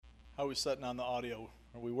How are we setting on the audio?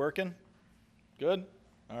 Are we working? Good?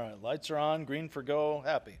 All right, lights are on, green for go,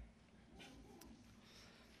 happy.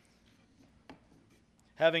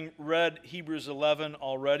 Having read Hebrews 11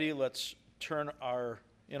 already, let's turn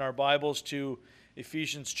in our Bibles to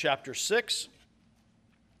Ephesians chapter 6.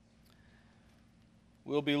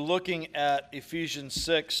 We'll be looking at Ephesians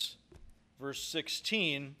 6, verse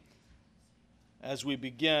 16. As we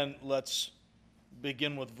begin, let's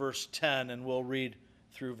begin with verse 10, and we'll read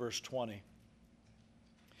through verse 20.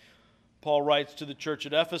 Paul writes to the church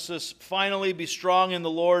at Ephesus, "Finally, be strong in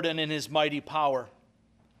the Lord and in his mighty power.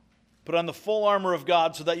 Put on the full armor of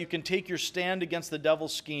God so that you can take your stand against the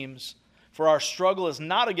devil's schemes. For our struggle is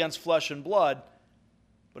not against flesh and blood,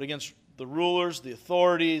 but against the rulers, the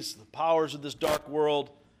authorities, the powers of this dark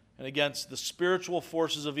world, and against the spiritual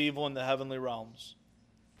forces of evil in the heavenly realms.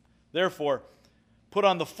 Therefore, put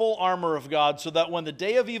on the full armor of God so that when the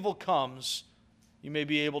day of evil comes, you may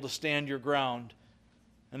be able to stand your ground.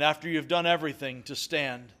 And after you have done everything, to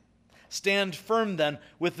stand. Stand firm then,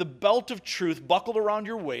 with the belt of truth buckled around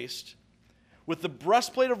your waist, with the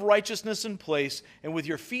breastplate of righteousness in place, and with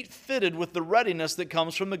your feet fitted with the readiness that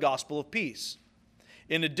comes from the gospel of peace.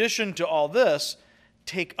 In addition to all this,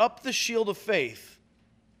 take up the shield of faith,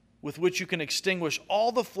 with which you can extinguish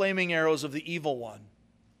all the flaming arrows of the evil one.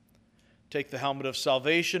 Take the helmet of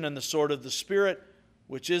salvation and the sword of the Spirit,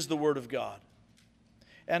 which is the word of God.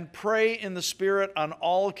 And pray in the Spirit on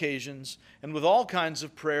all occasions and with all kinds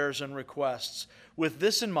of prayers and requests. With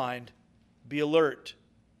this in mind, be alert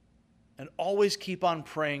and always keep on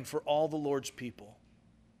praying for all the Lord's people.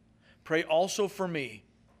 Pray also for me,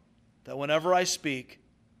 that whenever I speak,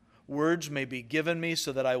 words may be given me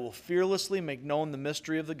so that I will fearlessly make known the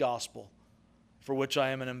mystery of the gospel, for which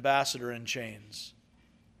I am an ambassador in chains.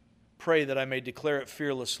 Pray that I may declare it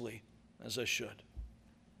fearlessly as I should."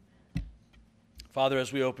 Father,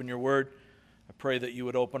 as we open your word, I pray that you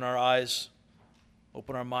would open our eyes,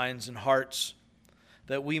 open our minds and hearts,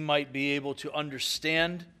 that we might be able to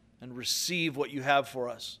understand and receive what you have for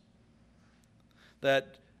us.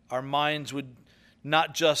 That our minds would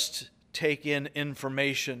not just take in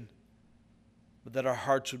information, but that our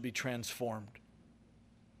hearts would be transformed.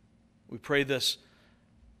 We pray this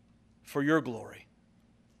for your glory.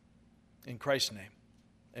 In Christ's name,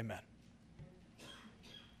 amen.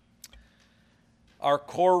 Our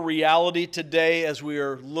core reality today, as we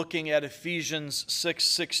are looking at Ephesians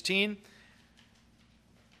 6:16,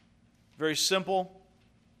 very simple,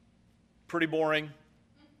 pretty boring.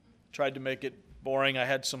 Tried to make it boring. I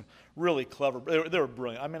had some really clever, they were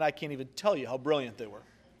brilliant. I mean, I can't even tell you how brilliant they were.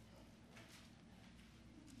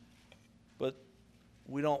 But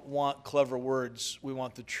we don't want clever words. We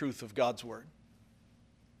want the truth of God's word.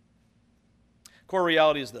 Core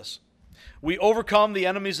reality is this. We overcome the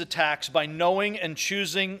enemy's attacks by knowing and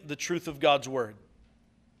choosing the truth of God's word.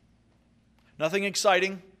 Nothing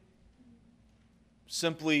exciting,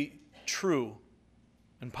 simply true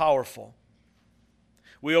and powerful.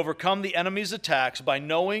 We overcome the enemy's attacks by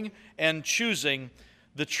knowing and choosing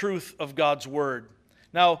the truth of God's word.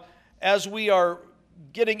 Now, as we are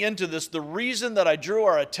getting into this, the reason that I drew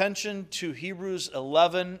our attention to Hebrews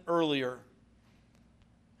 11 earlier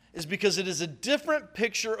is because it is a different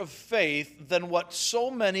picture of faith than what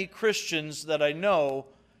so many Christians that I know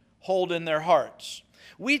hold in their hearts.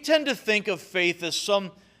 We tend to think of faith as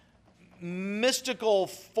some mystical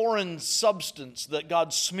foreign substance that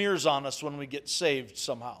God smears on us when we get saved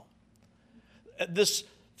somehow. This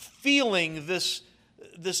feeling, this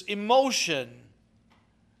emotion.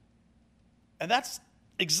 And that's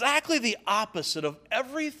exactly the opposite of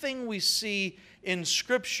everything we see in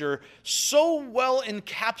Scripture, so well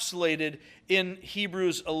encapsulated in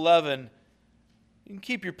Hebrews 11. You can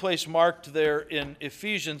keep your place marked there in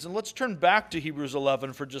Ephesians, and let's turn back to Hebrews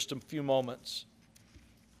 11 for just a few moments.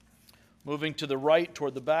 Moving to the right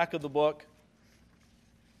toward the back of the book.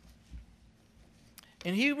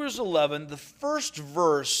 In Hebrews 11, the first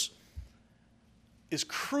verse is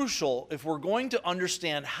crucial if we're going to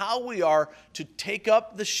understand how we are to take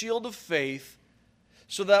up the shield of faith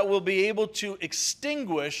so that we'll be able to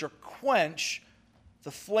extinguish or quench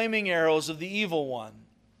the flaming arrows of the evil one.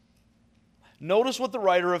 Notice what the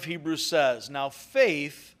writer of Hebrews says. Now,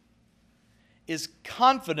 faith is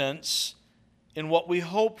confidence in what we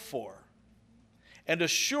hope for, and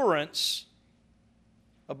assurance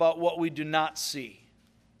about what we do not see.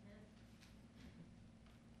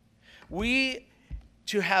 We,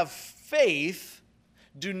 to have faith,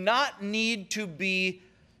 do not need to be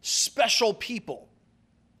special people.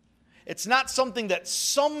 It's not something that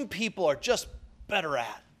some people are just better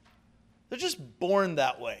at. They're just born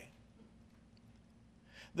that way.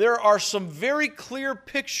 there are some very clear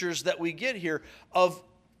pictures that we get here of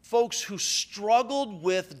folks who struggled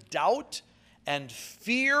with doubt and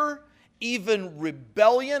fear, even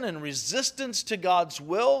rebellion and resistance to God's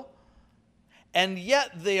will, and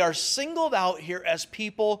yet they are singled out here as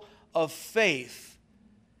people of faith,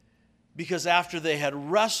 because after they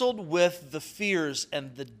had wrestled with the fears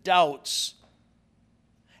and the doubts,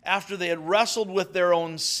 after they had wrestled with their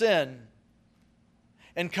own sin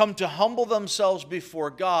and come to humble themselves before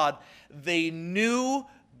God, they knew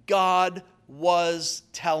God was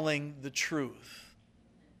telling the truth.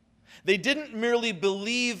 They didn't merely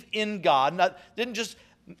believe in God, didn't just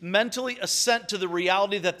mentally assent to the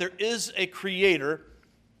reality that there is a creator.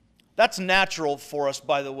 That's natural for us,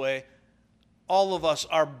 by the way. All of us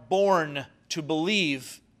are born to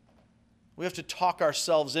believe. We have to talk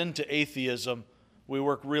ourselves into atheism. We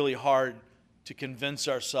work really hard to convince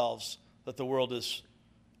ourselves that the world is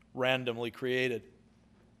randomly created,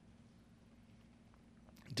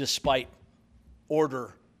 despite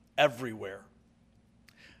order everywhere.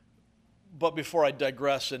 But before I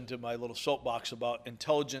digress into my little soapbox about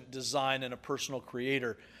intelligent design and a personal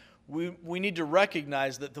creator, we need to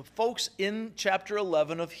recognize that the folks in chapter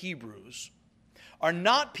 11 of Hebrews are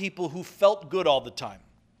not people who felt good all the time.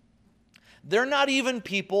 They're not even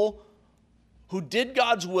people who did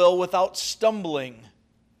God's will without stumbling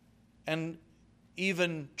and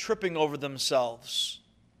even tripping over themselves.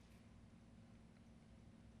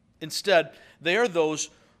 Instead, they are those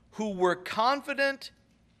who were confident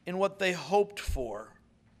in what they hoped for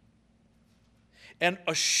and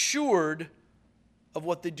assured of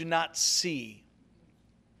what they do not see.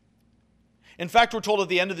 In fact, we're told at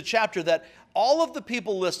the end of the chapter that all of the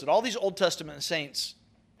people listed, all these Old Testament saints,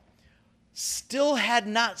 still had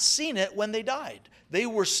not seen it when they died. They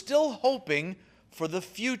were still hoping for the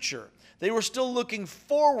future. They were still looking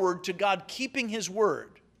forward to God keeping His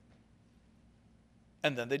word.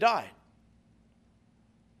 And then they died.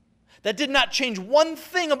 That did not change one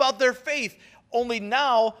thing about their faith. Only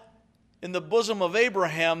now, in the bosom of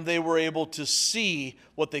Abraham, they were able to see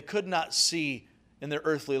what they could not see in their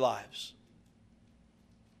earthly lives.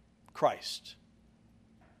 Christ.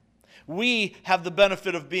 We have the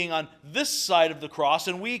benefit of being on this side of the cross,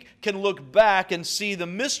 and we can look back and see the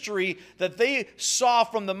mystery that they saw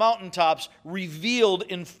from the mountaintops revealed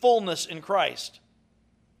in fullness in Christ.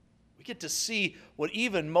 We get to see what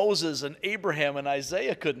even Moses and Abraham and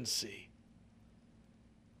Isaiah couldn't see.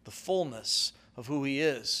 The fullness of who He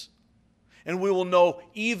is. And we will know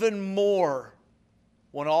even more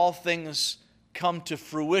when all things come to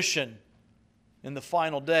fruition in the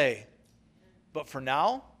final day. But for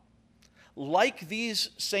now, like these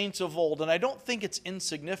saints of old, and I don't think it's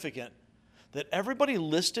insignificant that everybody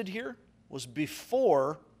listed here was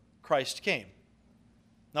before Christ came.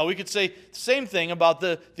 Now, we could say the same thing about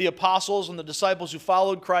the apostles and the disciples who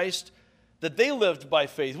followed Christ, that they lived by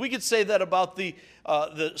faith. We could say that about the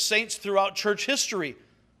saints throughout church history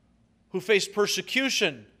who faced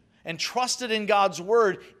persecution and trusted in God's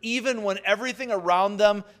word even when everything around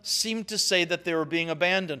them seemed to say that they were being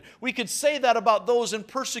abandoned. We could say that about those in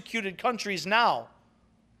persecuted countries now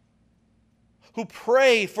who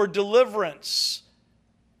pray for deliverance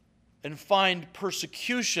and find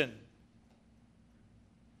persecution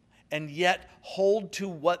and yet hold to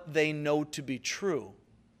what they know to be true.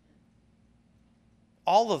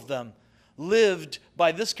 All of them lived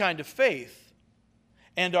by this kind of faith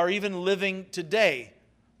and are even living today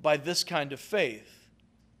by this kind of faith.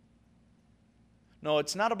 No,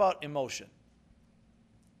 it's not about emotion.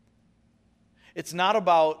 It's not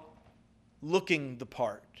about looking the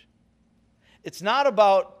part. It's not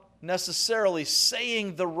about necessarily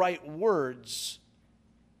saying the right words.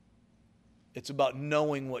 It's about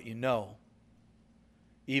knowing what you know.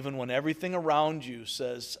 Even when everything around you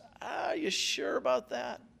says, are you sure about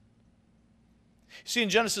that? See, in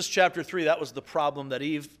Genesis chapter 3, that was the problem that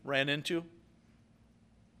Eve ran into.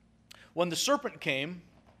 When the serpent came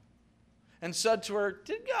and said to her,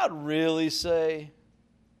 did God really say?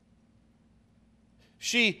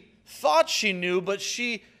 She thought she knew, but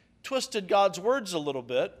she twisted God's words a little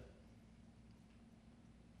bit.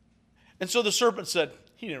 And so the serpent said,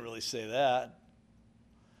 He didn't really say that.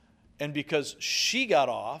 And because she got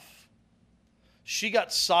off, she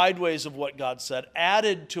got sideways of what God said,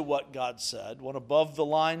 added to what God said, went above the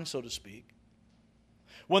line, so to speak.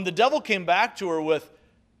 When the devil came back to her with,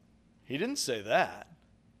 He didn't say that.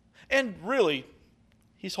 And really,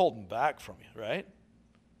 He's holding back from you, right?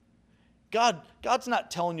 God's not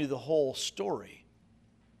telling you the whole story.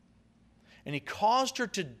 And He caused her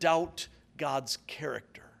to doubt God's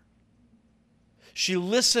character. She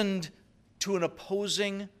listened to an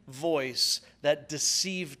opposing voice that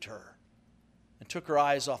deceived her and took her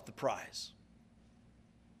eyes off the prize.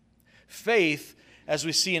 Faith, as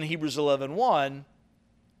we see in Hebrews 11:1,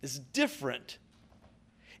 is different.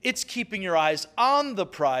 It's keeping your eyes on the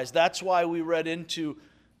prize. That's why we read into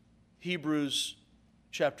Hebrews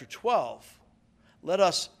chapter 12. Let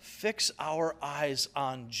us fix our eyes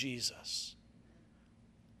on Jesus.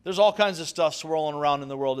 There's all kinds of stuff swirling around in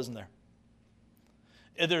the world, isn't there?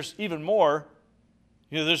 And there's even more.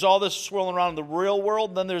 There's all this swirling around in the real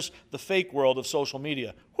world, then there's the fake world of social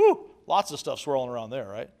media. Whew, lots of stuff swirling around there,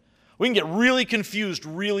 right? We can get really confused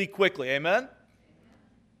really quickly, amen?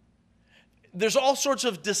 There's all sorts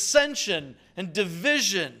of dissension and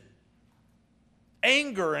division,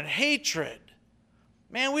 anger and hatred.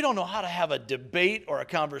 Man, we don't know how to have a debate or a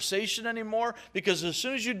conversation anymore, because as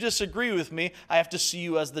soon as you disagree with me, I have to see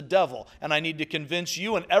you as the devil, and I need to convince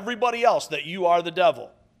you and everybody else that you are the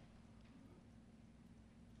devil.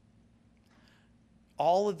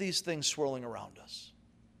 All of these things swirling around us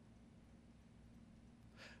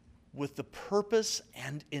with the purpose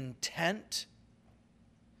and intent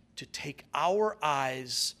to take our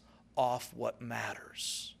eyes off what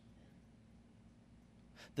matters.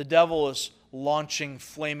 The devil is launching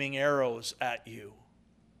flaming arrows at you.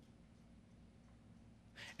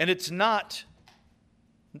 And it's not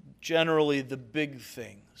generally the big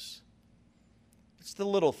things. It's the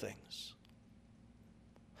little things.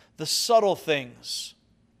 The subtle things.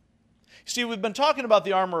 See, we've been talking about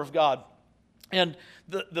the armor of God and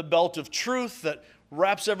the belt of truth that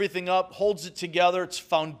wraps everything up, holds it together. It's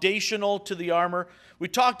foundational to the armor. We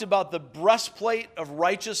talked about the breastplate of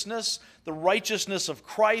righteousness, the righteousness of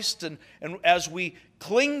Christ, and as we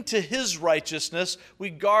cling to His righteousness, we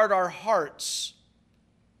guard our hearts.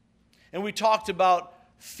 And we talked about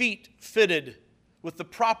feet fitted with the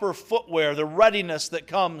proper footwear, the readiness that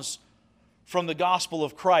comes from the gospel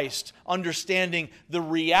of Christ, understanding the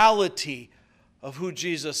reality of who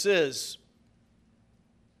Jesus is.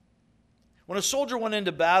 When a soldier went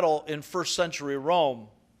into battle in first century Rome,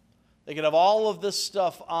 they could have all of this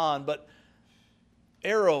stuff on, but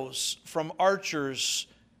arrows from archers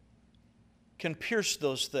can pierce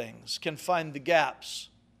those things, can find the gaps.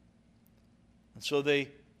 And so they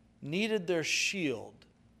needed their shield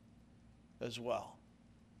as well.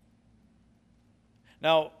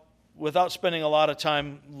 Now, without spending a lot of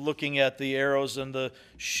time looking at the arrows and the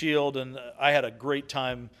shield, and I had a great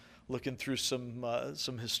time looking through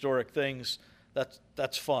some historic things.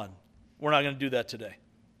 That's fun. We're not going to do that today.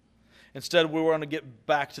 Instead, we want to get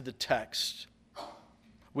back to the text.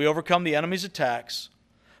 We overcome the enemy's attacks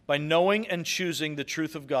by knowing and choosing the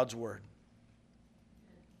truth of God's word.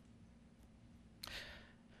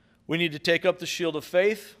 We need to take up the shield of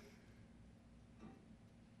faith.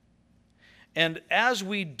 And as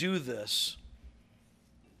we do this,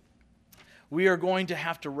 we are going to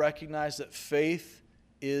have to recognize that faith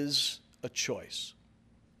is a choice.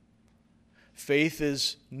 Faith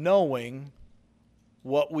is knowing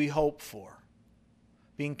what we hope for,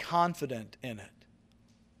 being confident in it.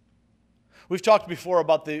 We've talked before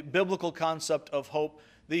about the biblical concept of hope.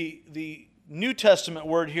 The New Testament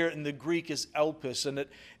word here in the Greek is elpis, and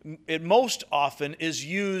it most often is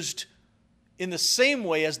used in the same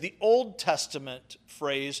way as the Old Testament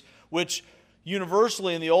phrase, which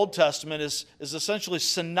universally in the Old Testament is essentially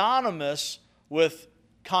synonymous with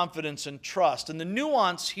confidence and trust. And the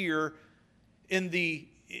nuance here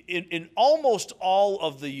in almost all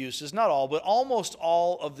of the uses, not all, but almost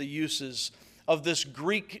all of the uses of this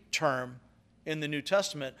Greek term in the New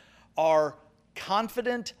Testament are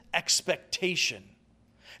confident expectation.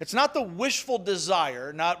 It's not the wishful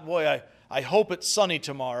desire, not, boy, I hope it's sunny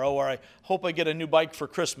tomorrow, or I hope I get a new bike for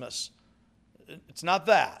Christmas. It's not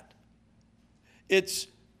that. It's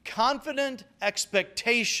confident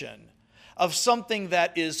expectation of something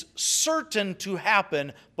that is certain to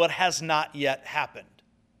happen but has not yet happened,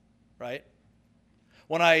 right?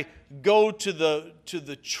 When I go to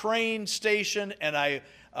the train station and I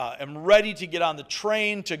am ready to get on the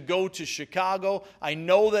train to go to Chicago, I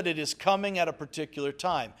know that it is coming at a particular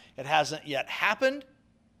time. It hasn't yet happened,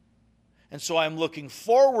 and so I'm looking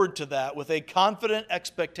forward to that with a confident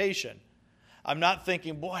expectation. I'm not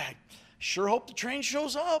thinking, boy, I sure hope the train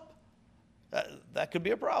shows up. That could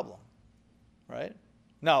be a problem. Right?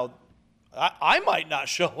 Now, I might not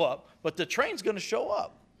show up, but the train's going to show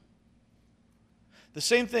up. The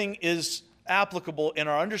same thing is applicable in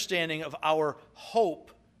our understanding of our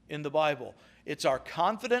hope in the Bible. It's our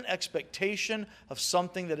confident expectation of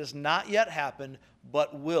something that has not yet happened,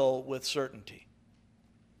 but will with certainty.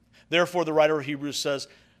 Therefore, the writer of Hebrews says,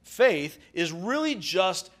 faith is really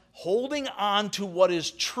just holding on to what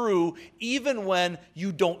is true even when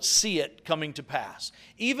you don't see it coming to pass.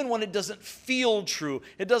 Even when it doesn't feel true,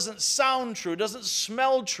 it doesn't sound true, it doesn't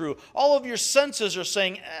smell true. All of your senses are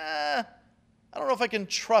saying, I don't know if I can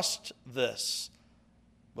trust this.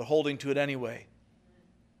 But holding to it anyway,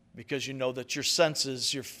 because you know that your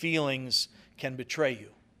senses, your feelings can betray you.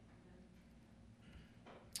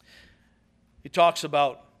 He talks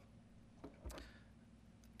about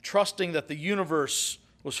trusting that the universe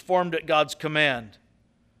was formed at God's command.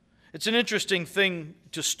 It's an interesting thing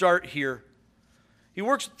to start here. He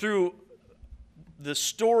works through the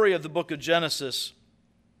story of the book of Genesis.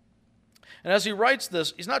 And as he writes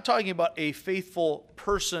this, he's not talking about a faithful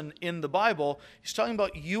person in the Bible. He's talking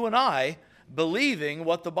about you and I believing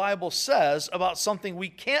what the Bible says about something we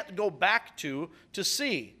can't go back to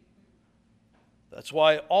see. That's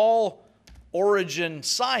why all origin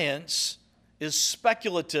science is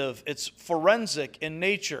speculative. It's forensic in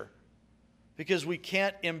nature because we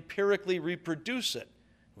can't empirically reproduce it.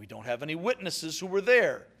 We don't have any witnesses who were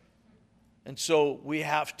there. And so we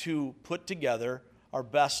have to put together our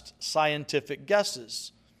best scientific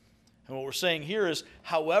guesses. And what we're saying here is,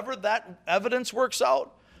 however that evidence works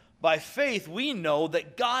out, by faith we know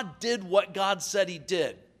that God did what God said he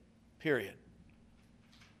did. Period.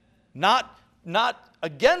 Not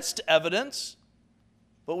against evidence,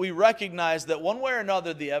 but we recognize that one way or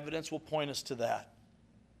another the evidence will point us to that.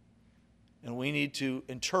 And we need to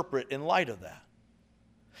interpret in light of that.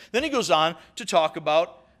 Then he goes on to talk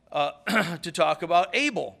about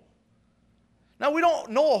Abel. Now, we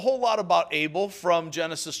don't know a whole lot about Abel from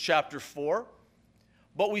Genesis chapter 4,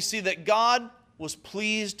 but we see that God was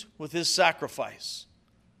pleased with his sacrifice.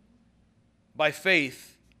 By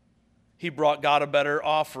faith, he brought God a better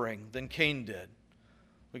offering than Cain did.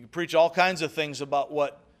 We can preach all kinds of things about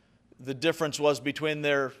what the difference was between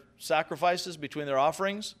their sacrifices, between their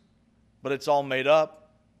offerings, but it's all made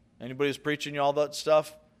up. Anybody who's preaching you all that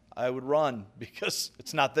stuff, I would run because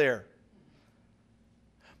it's not there.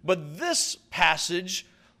 But this passage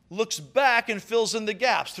looks back and fills in the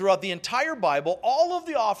gaps. Throughout the entire Bible, all of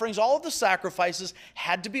the offerings, all of the sacrifices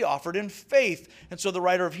had to be offered in faith. And so the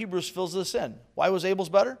writer of Hebrews fills this in. Why was Abel's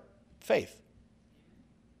better? Faith.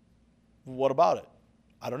 What about it?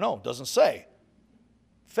 I don't know. It doesn't say.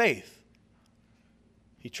 Faith.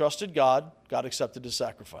 He trusted God. God accepted his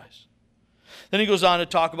sacrifice. Then he goes on to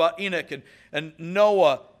talk about Enoch and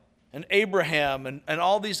Noah and Abraham and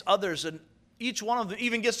all these others. And each one of them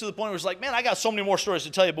even gets to the point where it's like, man, I got so many more stories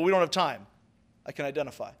to tell you, but we don't have time. I can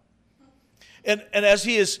identify. And as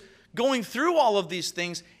he is going through all of these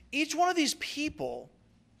things, each one of these people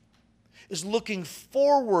is looking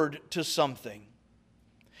forward to something.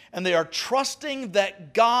 And they are trusting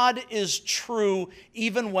that God is true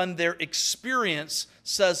even when their experience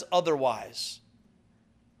says otherwise.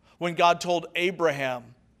 When God told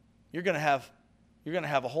Abraham, you're going to have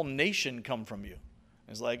a whole nation come from you.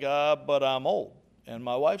 He's like, but I'm old, and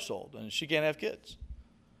my wife's old, and she can't have kids.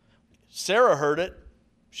 Sarah heard it.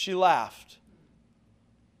 She laughed.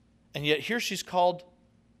 And yet here she's called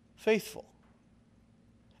faithful.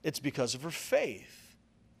 It's because of her faith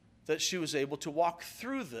that she was able to walk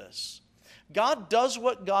through this. God does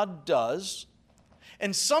what God does,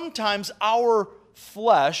 and sometimes our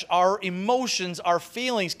flesh, our emotions, our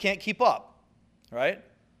feelings can't keep up, right?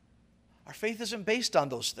 Our faith isn't based on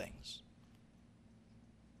those things.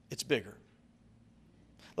 It's bigger.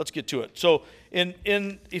 Let's get to it. So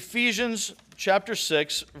in Ephesians chapter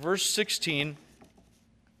 6, verse 16,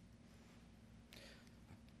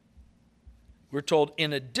 we're told,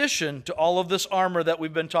 in addition to all of this armor that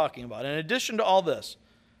we've been talking about, in addition to all this,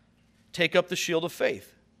 take up the shield of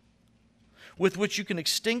faith, with which you can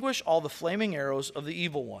extinguish all the flaming arrows of the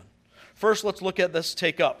evil one. First, let's look at this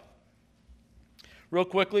take up. Real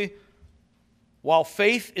quickly, while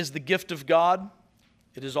faith is the gift of God,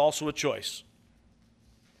 it is also a choice.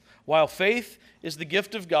 While faith is the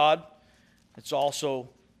gift of God, it's also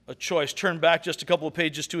a choice. Turn back just a couple of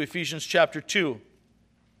pages to Ephesians chapter 2.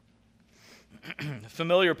 A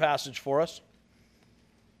familiar passage for us.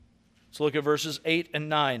 Let's look at verses 8 and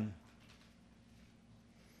 9.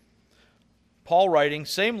 Paul writing,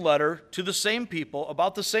 same letter to the same people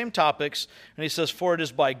about the same topics, and he says, for it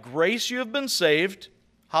is by grace you have been saved.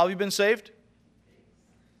 How have you been saved?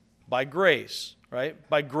 By grace. Right?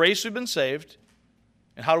 By grace we've been saved.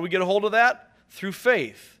 And how do we get a hold of that? Through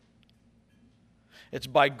faith. It's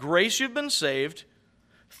by grace you've been saved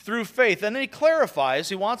through faith. And then he clarifies,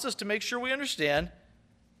 he wants us to make sure we understand,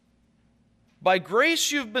 by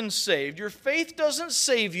grace you've been saved. Your faith doesn't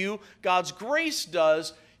save you. God's grace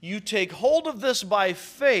does. You take hold of this by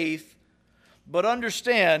faith, but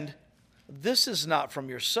understand this is not from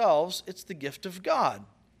yourselves, it's the gift of God,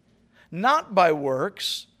 not by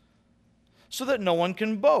works, so that no one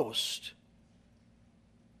can boast.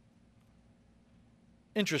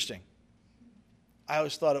 Interesting. I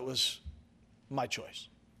always thought it was my choice.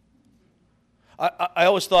 I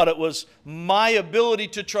always thought it was my ability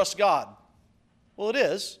to trust God. Well, it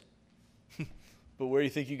is. But where do you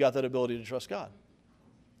think you got that ability to trust God?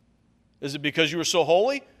 Is it because you were so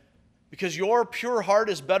holy? Because your pure heart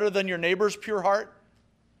is better than your neighbor's pure heart?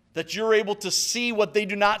 That you're able to see what they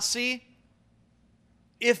do not see?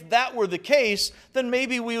 If that were the case, then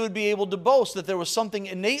maybe we would be able to boast that there was something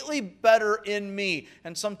innately better in me.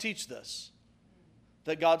 And some teach this,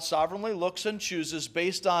 that God sovereignly looks and chooses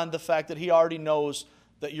based on the fact that He already knows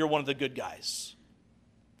that you're one of the good guys,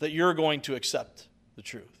 that you're going to accept the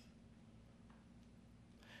truth.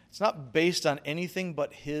 It's not based on anything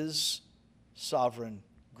but His sovereign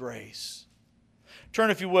grace.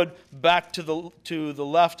 Turn, if you would, back to the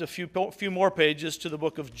left a few more pages to the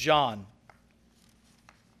book of John.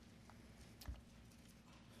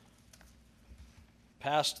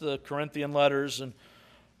 Past the Corinthian letters and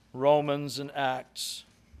Romans and Acts.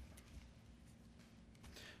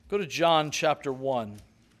 Go to John chapter 1.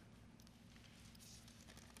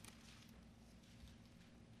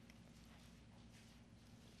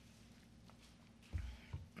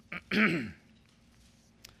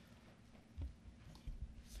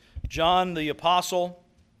 John the apostle,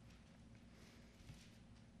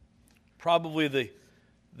 probably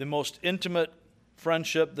the most intimate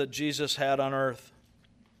friendship that Jesus had on earth.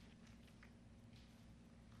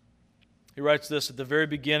 He writes this at the very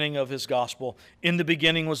beginning of his gospel. In the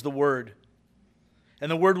beginning was the Word, and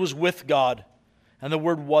the Word was with God, and the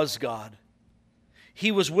Word was God. He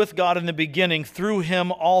was with God in the beginning. Through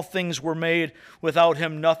Him all things were made. Without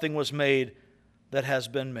Him nothing was made that has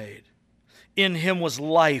been made. In Him was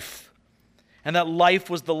life, and that life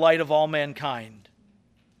was the light of all mankind.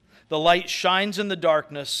 The light shines in the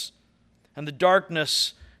darkness, and the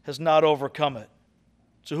darkness has not overcome it.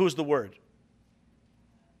 So who's the Word?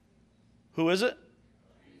 Who is it?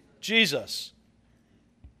 Jesus.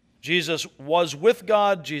 Jesus was with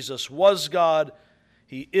God. Jesus was God.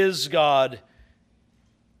 He is God.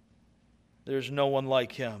 There's no one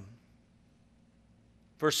like Him.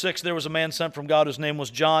 Verse 6, there was a man sent from God whose name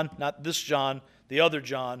was John, not this John, the other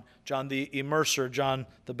John, John the Immerser, John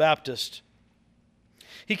the Baptist.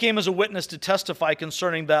 He came as a witness to testify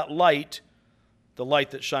concerning that light, the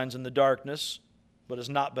light that shines in the darkness, but has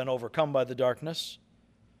not been overcome by the darkness.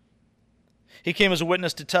 He came as a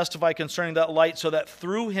witness to testify concerning that light, so that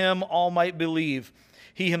through Him all might believe.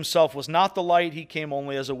 He Himself was not the light. He came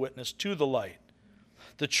only as a witness to the light.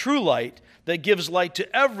 The true light that gives light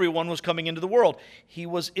to everyone was coming into the world. He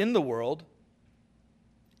was in the world,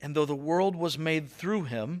 and though the world was made through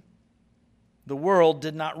Him, the world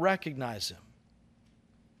did not recognize Him.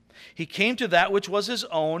 He came to that which was His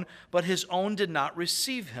own, but His own did not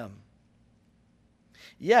receive Him.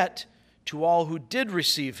 Yet, to all who did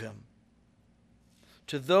receive Him,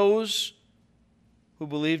 to those who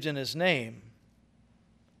believed in His name,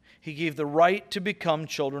 He gave the right to become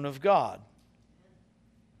children of God.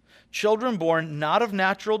 Children born not of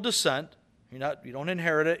natural descent. You don't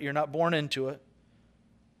inherit it. You're not born into it.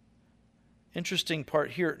 Interesting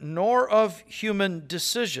part here. Nor of human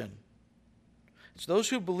decision. It's those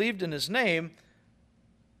who believed in His name,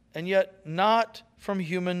 and yet not from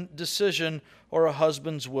human decision or a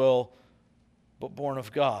husband's will, but born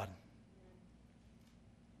of God.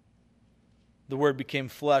 The Word became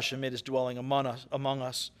flesh and made His dwelling among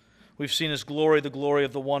us. We've seen His glory, the glory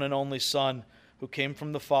of the one and only Son, who came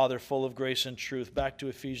from the Father, full of grace and truth. Back to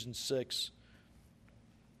Ephesians 6.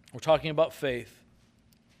 We're talking about faith.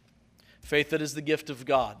 Faith that is the gift of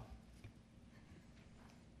God.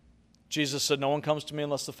 Jesus said, no one comes to me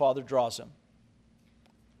unless the Father draws him.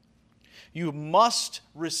 You must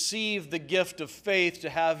receive the gift of faith to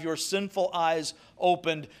have your sinful eyes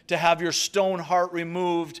opened, to have your stone heart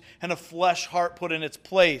removed, and a flesh heart put in its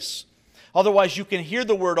place. Otherwise, you can hear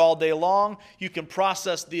the Word all day long, you can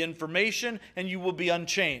process the information, and you will be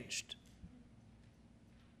unchanged.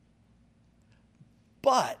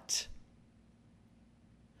 But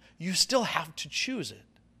you still have to choose it.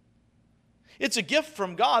 It's a gift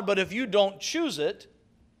from God, but if you don't choose it,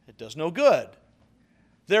 it does no good.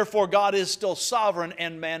 Therefore, God is still sovereign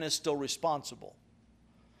and man is still responsible.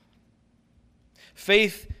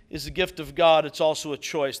 Faith is a gift of God. It's also a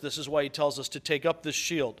choice. This is why He tells us to take up this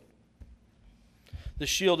shield. The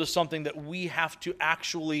shield is something that we have to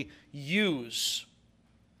actually use.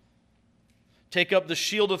 Take up the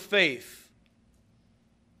shield of faith.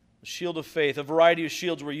 The shield of faith. A variety of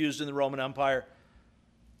shields were used in the Roman Empire.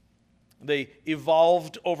 They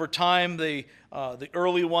evolved over time. The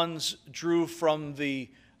early ones drew from the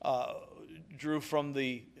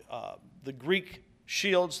Greek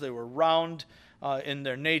shields. They were round in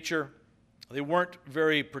their nature. They weren't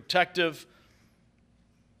very protective.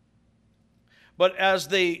 But as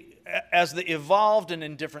they evolved and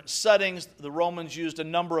in different settings, the Romans used a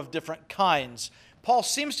number of different kinds. Paul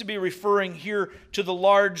seems to be referring here to the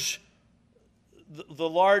large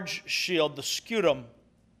shield, the scutum,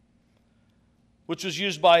 which was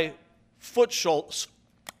used by foot soldiers.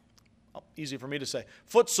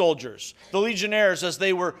 The legionnaires, as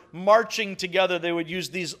they were marching together, they would use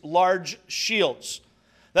these large shields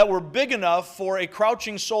that were big enough for a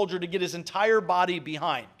crouching soldier to get his entire body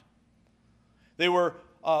behind. They were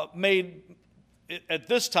made, at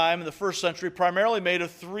this time, in the first century, primarily made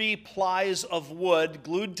of 3 plies of wood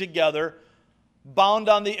glued together, bound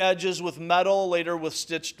on the edges with metal, later with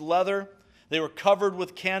stitched leather. They were covered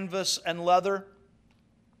with canvas and leather.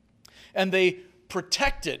 And they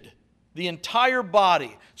protected the entire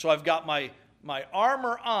body. So I've got my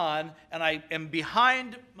armor on, and I am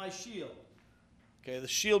behind my shield. Okay, the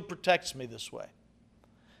shield protects me this way.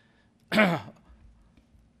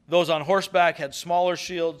 Those on horseback had smaller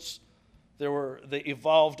shields. They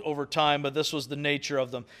evolved over time, but this was the nature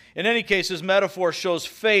of them. In any case, this metaphor shows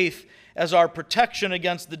faith as our protection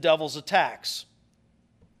against the devil's attacks.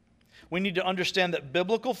 We need to understand that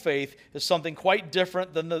biblical faith is something quite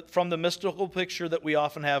different from the mystical picture that we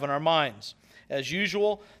often have in our minds. As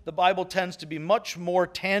usual, the Bible tends to be much more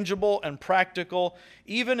tangible and practical,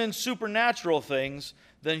 even in supernatural things,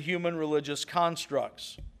 than human religious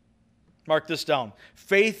constructs. Mark this down.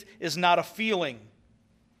 Faith is not a feeling.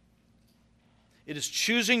 It is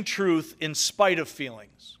choosing truth in spite of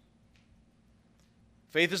feelings.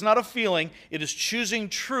 Faith is not a feeling. It is choosing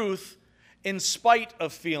truth in spite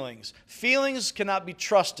of feelings. Feelings cannot be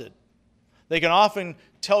trusted. They can often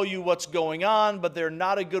tell you what's going on, but they're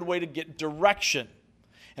not a good way to get direction.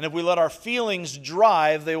 And if we let our feelings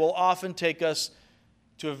drive, they will often take us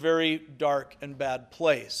to a very dark and bad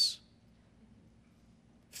place.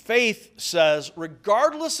 Faith says,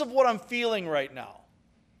 regardless of what I'm feeling right now,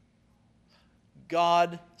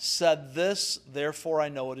 God said this, therefore I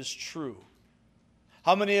know it is true.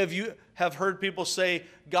 How many of you have heard people say,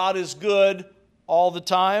 God is good all the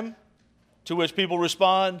time? To which people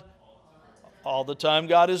respond, all the time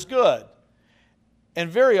God is good. And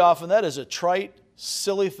very often that is a trite,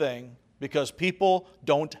 silly thing because people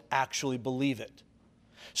don't actually believe it.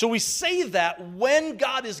 So we say that when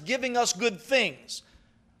God is giving us good things.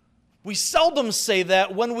 We seldom say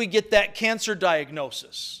that when we get that cancer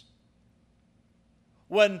diagnosis.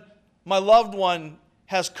 When my loved one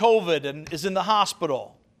has COVID and is in the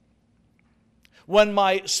hospital. When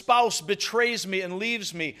my spouse betrays me and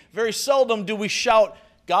leaves me, very seldom do we shout,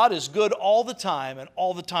 God is good all the time, and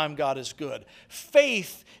all the time God is good.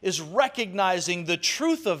 Faith is recognizing the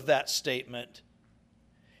truth of that statement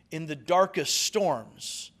in the darkest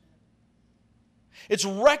storms. It's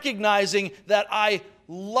recognizing that I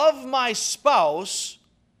love my spouse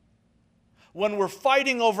when we're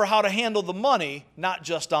fighting over how to handle the money, not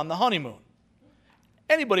just on the honeymoon.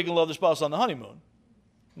 Anybody can love their spouse on the honeymoon.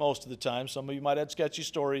 Most of the time. Some of you might have sketchy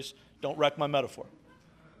stories. Don't wreck my metaphor.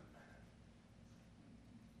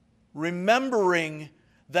 Remembering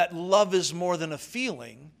that love is more than a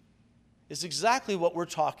feeling is exactly what we're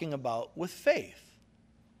talking about with faith.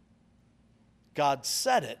 God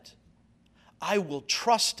said it. I will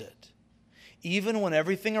trust it, even when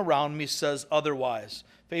everything around me says otherwise.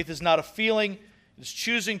 Faith is not a feeling. It's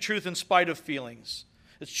choosing truth in spite of feelings.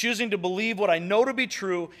 It's choosing to believe what I know to be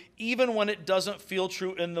true, even when it doesn't feel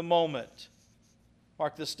true in the moment.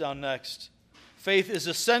 Mark this down next. Faith is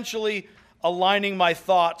essentially aligning my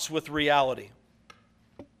thoughts with reality.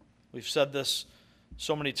 We've said this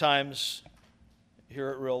so many times here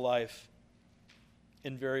at Real Life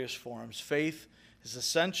in various forms. Faith is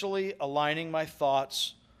essentially aligning my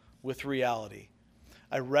thoughts with reality.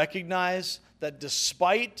 I recognize that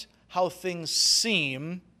despite how things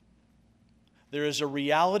seem, there is a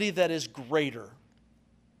reality that is greater.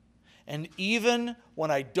 And even when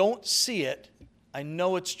I don't see it, I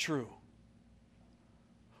know it's true.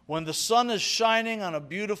 When the sun is shining on a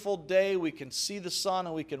beautiful day, we can see the sun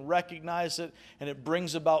and we can recognize it, and it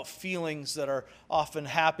brings about feelings that are often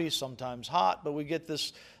happy, sometimes hot, but we get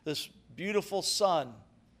this beautiful sun.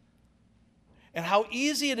 And how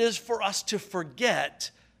easy it is for us to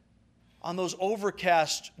forget on those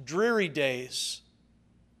overcast, dreary days,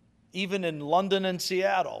 even in London and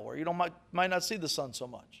Seattle, where you might not see the sun so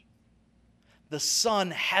much. The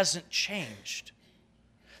sun hasn't changed.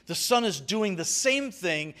 The Son is doing the same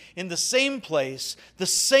thing in the same place, the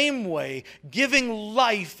same way, giving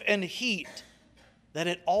life and heat that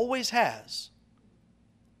it always has.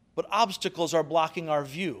 But obstacles are blocking our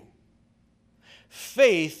view.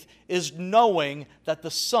 Faith is knowing that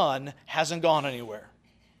the Son hasn't gone anywhere.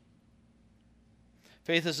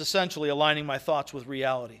 Faith is essentially aligning my thoughts with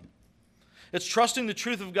reality. It's trusting the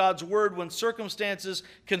truth of God's Word when circumstances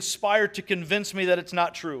conspire to convince me that it's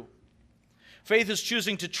not true. Faith is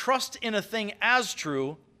choosing to trust in a thing as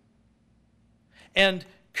true and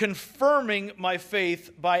confirming my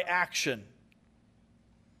faith by action.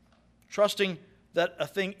 Trusting that a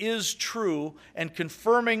thing is true and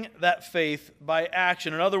confirming that faith by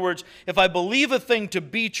action. In other words, if I believe a thing to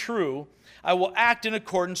be true, I will act in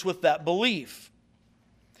accordance with that belief.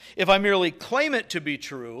 If I merely claim it to be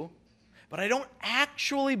true, but I don't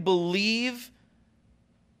actually believe,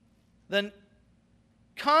 then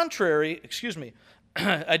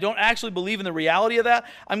I don't actually believe in the reality of that,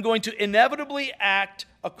 I'm going to inevitably act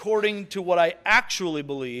according to what I actually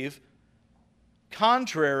believe,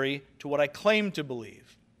 contrary to what I claim to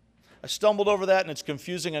believe. I stumbled over that and it's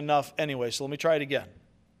confusing enough anyway, so let me try it again.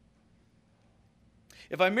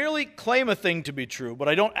 If I merely claim a thing to be true, but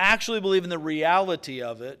I don't actually believe in the reality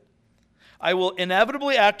of it, I will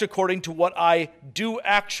inevitably act according to what I do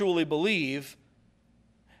actually believe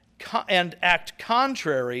and act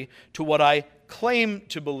contrary to what I claim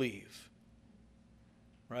to believe.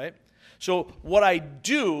 Right? So what I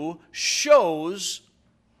do shows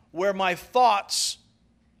where my thoughts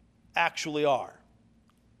actually are.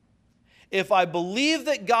 If I believe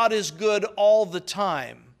that God is good all the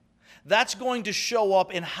time, that's going to show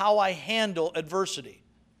up in how I handle adversity.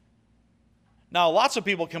 Now, lots of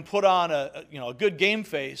people can put on a good game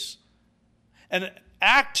face and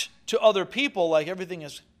act to other people like everything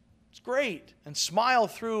is great and smile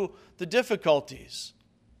through the difficulties.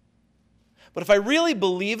 But if I really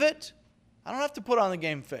believe it, I don't have to put on the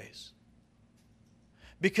game face.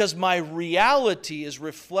 Because my reality is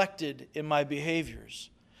reflected in my behaviors.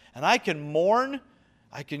 And I can mourn,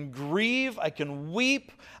 I can grieve, I can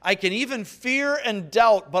weep, I can even fear and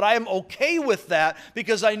doubt, but I am okay with that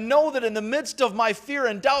because I know that in the midst of my fear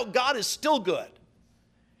and doubt, God is still good.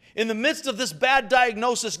 In the midst of this bad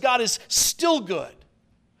diagnosis, God is still good.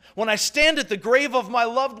 When I stand at the grave of my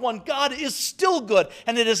loved one, God is still good,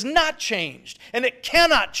 and it has not changed, and it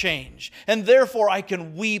cannot change. And therefore I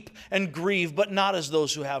can weep and grieve, but not as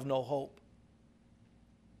those who have no hope.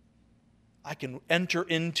 I can enter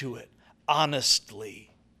into it honestly,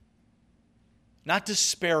 not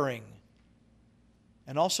despairing,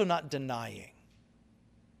 and also not denying.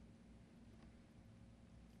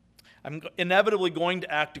 I'm inevitably going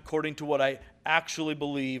to act according to what I actually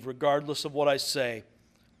believe, regardless of what I say.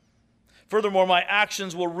 Furthermore, my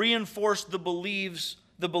actions will reinforce the beliefs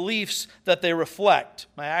that they reflect.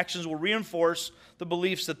 My actions will reinforce the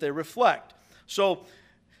beliefs that they reflect. So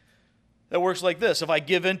that works like this. If I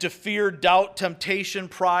give in to fear, doubt, temptation,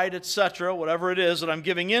 pride, etc., whatever it is that I'm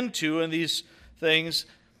giving into in these things,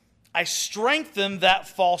 I strengthen that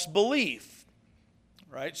false belief.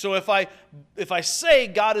 Right? So if I say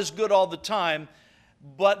God is good all the time,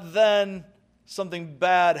 but then something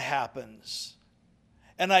bad happens,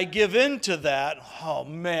 and I give in to that, oh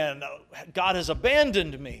man, God has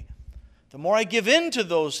abandoned me. The more I give in to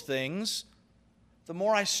those things, the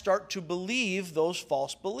more I start to believe those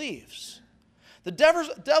false beliefs. The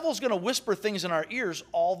devil's going to whisper things in our ears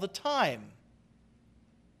all the time.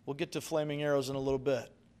 We'll get to flaming arrows in a little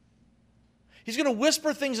bit. He's going to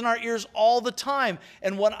whisper things in our ears all the time.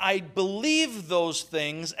 And when I believe those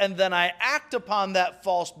things and then I act upon that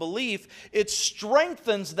false belief, it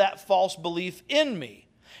strengthens that false belief in me.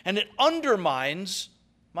 And it undermines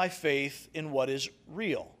my faith in what is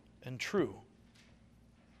real and true.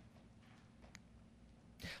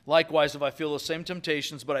 Likewise, if I feel the same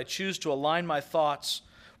temptations, but I choose to align my thoughts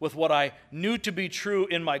with what I knew to be true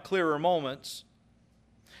in my clearer moments,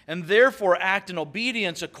 and therefore act in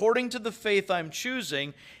obedience according to the faith I'm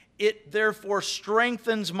choosing, it therefore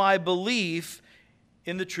strengthens my belief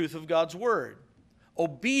in the truth of God's Word.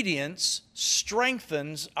 Obedience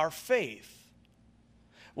strengthens our faith.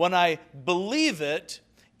 When I believe it,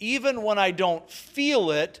 even when I don't feel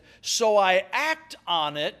it, so I act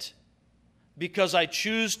on it because I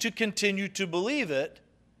choose to continue to believe it,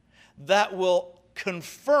 that will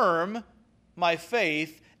confirm my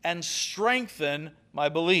faith and strengthen my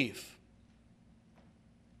belief.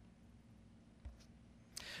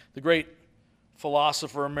 The great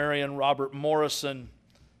philosopher Marion Robert Morrison,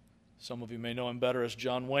 some of you may know him better as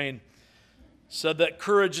John Wayne, said that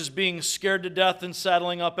courage is being scared to death and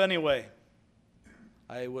saddling up anyway.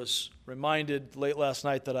 I was reminded late last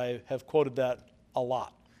night that I have quoted that a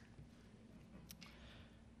lot.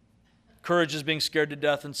 Courage is being scared to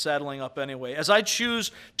death and saddling up anyway. As I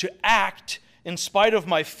choose to act in spite of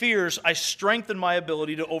my fears, I strengthen my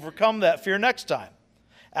ability to overcome that fear next time.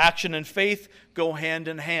 Action and faith go hand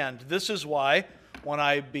in hand. This is why when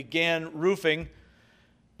I began roofing,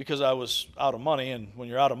 because I was out of money, and when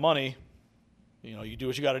you're out of money, you do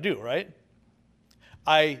what you got to do, right?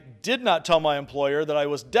 I did not tell my employer that I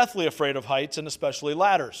was deathly afraid of heights and especially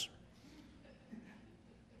ladders.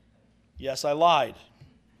 Yes, I lied.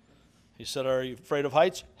 He said, "Are you afraid of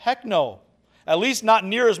heights?" Heck no. At least not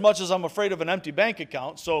near as much as I'm afraid of an empty bank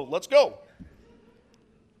account, so let's go.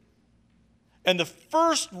 And the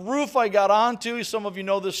first roof I got onto, some of you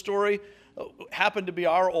know this story, happened to be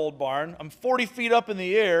our old barn. I'm 40 feet up in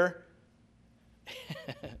the air,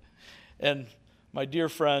 and my dear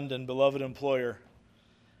friend and beloved employer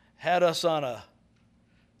had us on a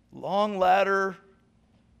long ladder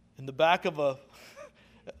in the back of a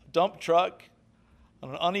dump truck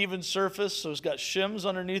on an uneven surface, so it's got shims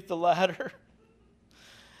underneath the ladder.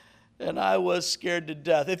 And I was scared to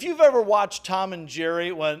death. If you've ever watched Tom and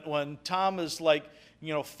Jerry, when Tom is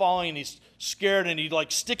falling and he's scared and he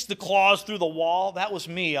sticks the claws through the wall, that was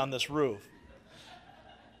me on this roof.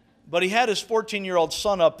 But he had his 14-year-old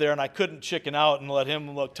son up there, and I couldn't chicken out and let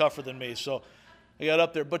him look tougher than me. So I got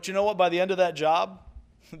up there. But you know what? By the end of that job,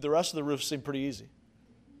 the rest of the roof seemed pretty easy.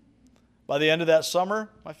 By the end of that summer,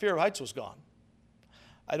 my fear of heights was gone.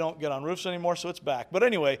 I don't get on roofs anymore, so it's back. But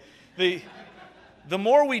anyway, the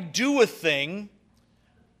more we do a thing,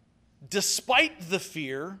 despite the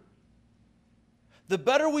fear, the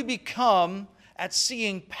better we become at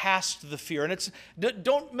seeing past the fear. And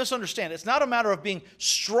don't misunderstand, it's not a matter of being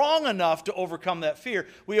strong enough to overcome that fear.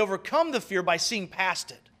 We overcome the fear by seeing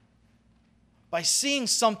past it, by seeing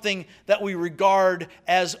something that we regard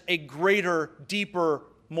as a greater, deeper,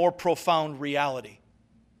 more profound reality.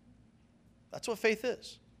 That's what faith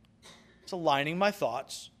is. It's aligning my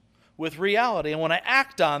thoughts with reality. And when I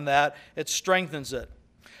act on that, it strengthens it.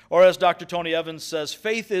 Or as Dr. Tony Evans says,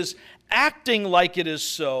 faith is acting like it is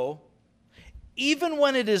so, even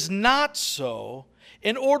when it is not so,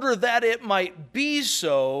 in order that it might be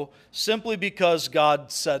so, simply because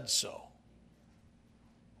God said so.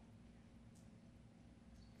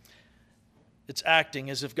 It's acting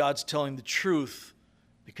as if God's telling the truth,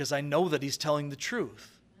 because I know that He's telling the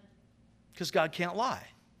truth, because God can't lie.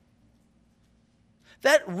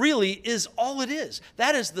 That really is all it is.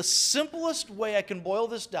 That is the simplest way I can boil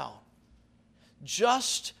this down.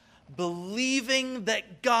 Just believing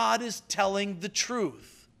that God is telling the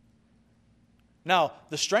truth. Now,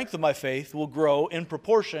 the strength of my faith will grow in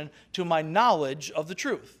proportion to my knowledge of the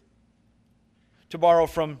truth. To borrow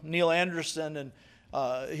from Neil Anderson, and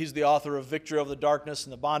he's the author of Victory Over the Darkness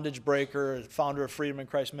and the Bondage Breaker, founder of Freedom in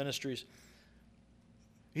Christ Ministries.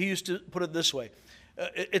 He used to put it this way.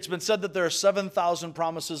 It's been said that there are 7,000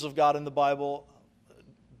 promises of God in the Bible.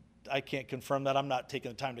 I can't confirm that. I'm not taking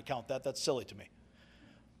the time to count that. That's silly to me.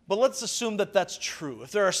 But let's assume that that's true.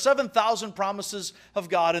 If there are 7,000 promises of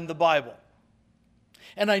God in the Bible,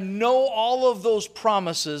 and I know all of those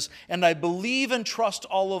promises, and I believe and trust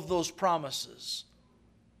all of those promises,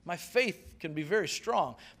 my faith can be very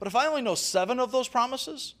strong. But if I only know 7 of those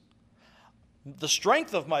promises, the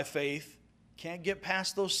strength of my faith can't get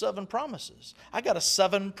past those 7 promises. I got a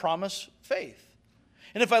 7 promise faith.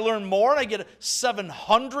 And if I learn more and I get a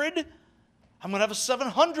 700, I'm going to have a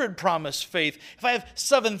 700 promise faith. If I have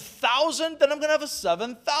 7,000, then I'm going to have a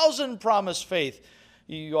 7,000 promise faith.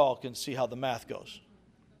 You all can see how the math goes.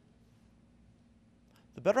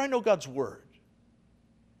 The better I know God's Word,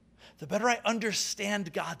 the better I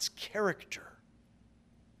understand God's character,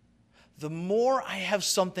 the more I have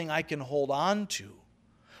something I can hold on to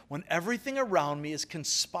when everything around me is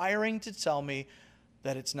conspiring to tell me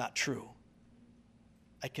that it's not true.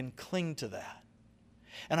 I can cling to that.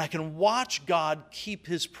 And I can watch God keep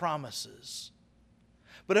His promises.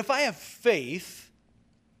 But if I have faith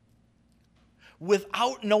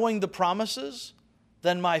without knowing the promises,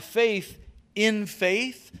 then my faith in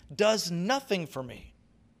faith does nothing for me.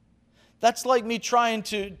 That's like me trying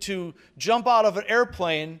to jump out of an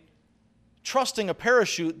airplane trusting a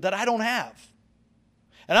parachute that I don't have.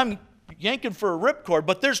 And I'm yanking for a ripcord,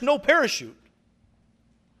 but there's no parachute.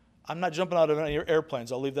 I'm not jumping out of any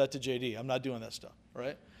airplanes. I'll leave that to JD. I'm not doing that stuff,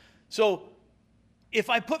 right? So if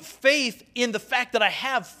I put faith in the fact that I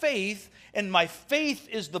have faith, and my faith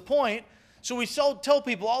is the point, so we tell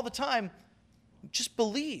people all the time, just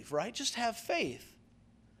believe, right? Just have faith.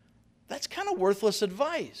 That's kind of worthless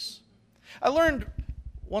advice. I learned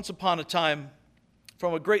once upon a time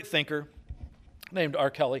from a great thinker named R.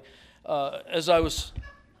 Kelly, as I was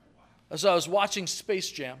watching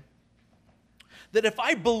Space Jam, that if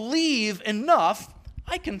I believe enough,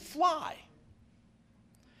 I can fly.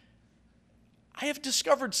 I have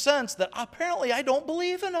discovered since that apparently I don't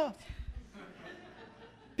believe enough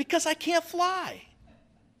because I can't fly.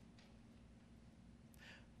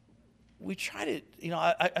 We try to,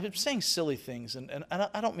 I've been saying silly things, and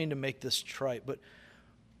I don't mean to make this trite, but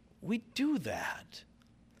we do that.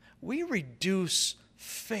 We reduce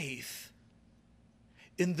faith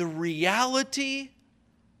in the reality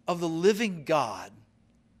of the living God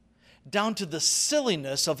down to the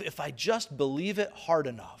silliness of if I just believe it hard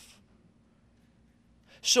enough.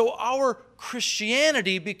 So our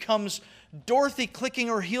Christianity becomes Dorothy clicking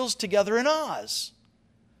her heels together in Oz.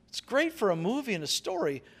 It's great for a movie and a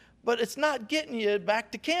story, but it's not getting you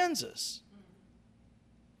back to Kansas.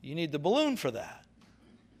 You need the balloon for that.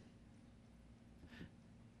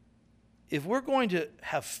 If we're going to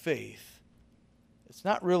have faith, it's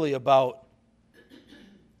not really about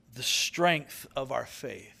the strength of our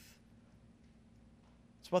faith.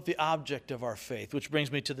 It's about the object of our faith, which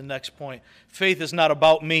brings me to the next point. Faith is not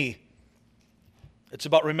about me. It's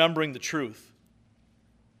about remembering the truth.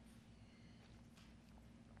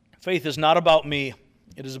 Faith is not about me.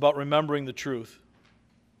 It is about remembering the truth.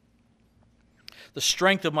 The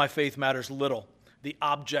strength of my faith matters little. The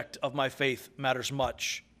object of my faith matters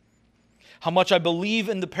much. How much I believe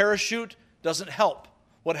in the parachute doesn't help.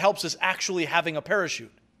 What helps is actually having a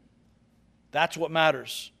parachute. That's what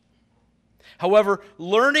matters. However,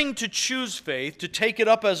 learning to choose faith, to take it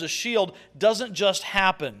up as a shield, doesn't just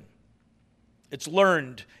happen. It's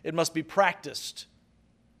learned. It must be practiced.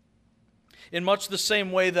 In much the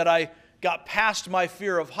same way that I got past my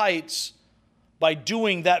fear of heights by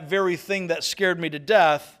doing that very thing that scared me to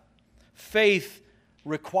death, faith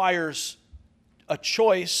requires a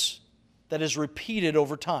choice that is repeated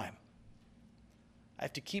over time. I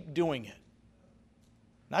have to keep doing it.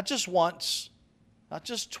 Not just once, not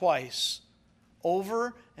just twice,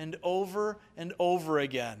 over and over and over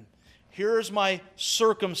again. Here's my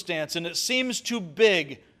circumstance, and it seems too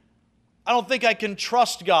big. I don't think I can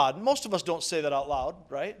trust God. Most of us don't say that out loud,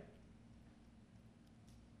 right?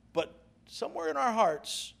 But somewhere in our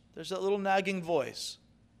hearts, there's that little nagging voice,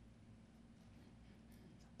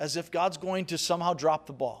 as if God's going to somehow drop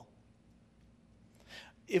the ball.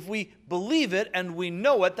 If we believe it and we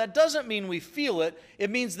know it, that doesn't mean we feel it. It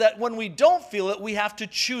means that when we don't feel it, we have to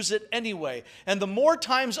choose it anyway. And the more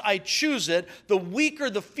times I choose it, the weaker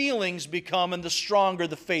the feelings become and the stronger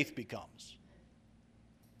the faith becomes.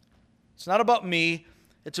 It's not about me.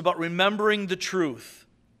 It's about remembering the truth.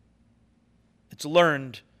 It's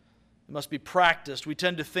learned. It must be practiced. We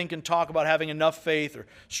tend to think and talk about having enough faith or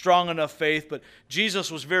strong enough faith, but Jesus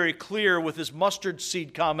was very clear with his mustard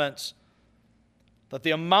seed comments that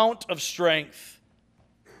the amount of strength,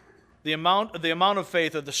 the amount of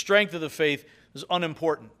faith, or the strength of the faith is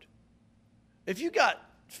unimportant. If you got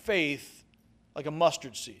faith like a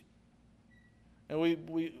mustard seed, and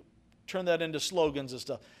we turn that into slogans and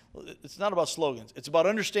stuff, it's not about slogans. It's about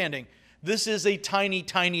understanding this is a tiny,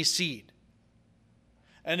 tiny seed.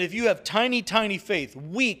 And if you have tiny, tiny faith,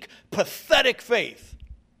 weak, pathetic faith,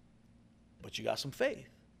 but you got some faith,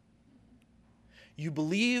 you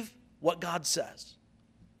believe what God says.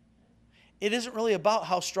 It isn't really about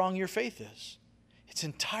how strong your faith is. It's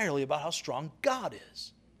entirely about how strong God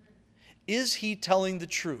is. Is he telling the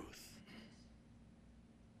truth?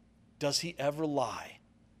 Does he ever lie?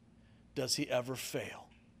 Does he ever fail?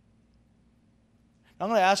 Now, I'm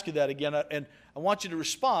going to ask you that again, and I want you to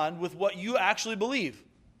respond with what you actually believe.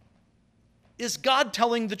 Is God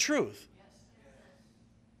telling the truth?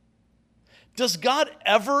 Does God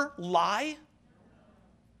ever lie?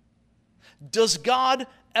 Does God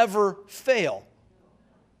ever fail?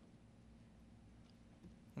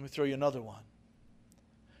 Let me throw you another one.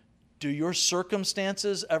 Do your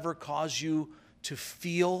circumstances ever cause you to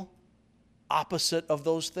feel opposite of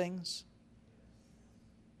those things?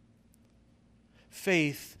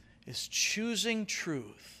 Faith is choosing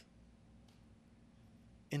truth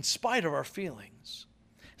in spite of our feelings.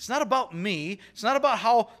 It's not about me. It's not about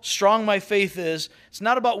how strong my faith is. It's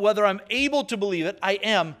not about whether I'm able to believe it. I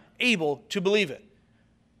am able to believe it.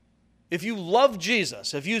 If you love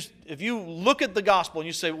Jesus, if you look at the gospel and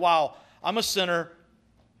you say, wow, I'm a sinner,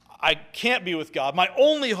 I can't be with God, my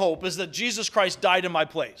only hope is that Jesus Christ died in my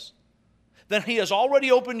place, then he has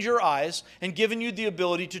already opened your eyes and given you the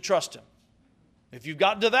ability to trust him. If you've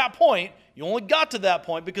gotten to that point, you only got to that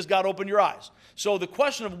point because God opened your eyes. So the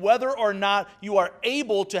question of whether or not you are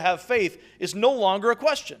able to have faith is no longer a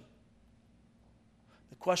question.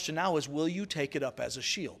 The question now is, will you take it up as a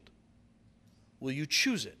shield? will you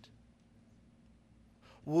choose it?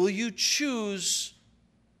 Will you choose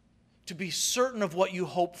to be certain of what you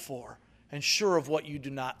hope for and sure of what you do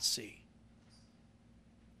not see?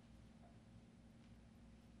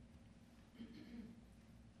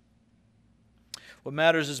 What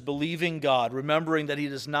matters is believing God, remembering that He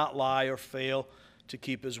does not lie or fail to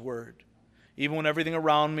keep His word, even when everything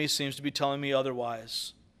around me seems to be telling me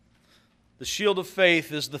otherwise. The shield of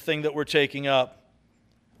faith is the thing that we're taking up.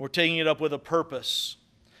 We're taking it up with a purpose.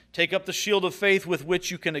 Take up the shield of faith with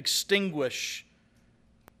which you can extinguish.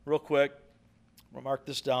 Real quick, we'll mark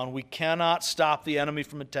this down. We cannot stop the enemy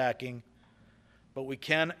from attacking, but we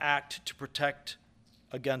can act to protect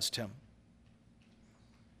against him.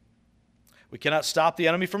 We cannot stop the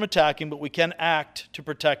enemy from attacking, but we can act to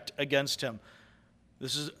protect against him.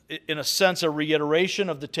 This is, in a sense, a reiteration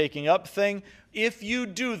of the taking up thing. If you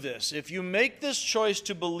do this, if you make this choice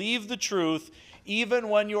to believe the truth, even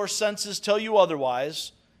when your senses tell you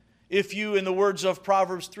otherwise, if you, in the words of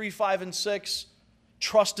Proverbs 3, 5, and 6,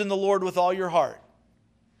 trust in the Lord with all your heart,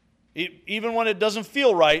 even when it doesn't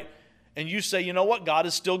feel right, and you say, you know what, God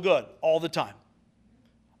is still good all the time.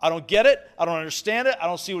 I don't get it. I don't understand it. I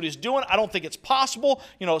don't see what He's doing. I don't think it's possible.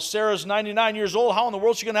 You know, Sarah's 99 years old. How in the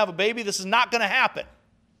world is she going to have a baby? This is not going to happen.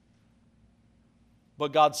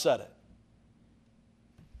 But God said it.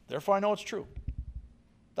 Therefore, I know it's true.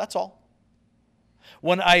 That's all.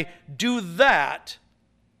 When I do that,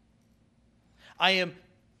 I am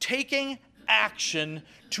taking action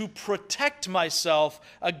to protect myself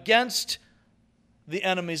against the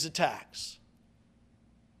enemy's attacks.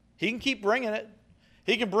 He can keep bringing it.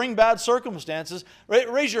 He can bring bad circumstances.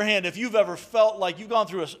 Raise your hand if you've ever felt like you've gone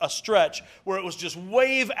through a stretch where it was just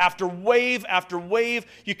wave after wave after wave.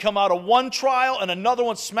 You come out of one trial and another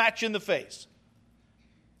one smacks you in the face.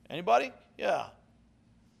 Anybody? Yeah.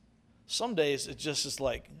 Some days it just is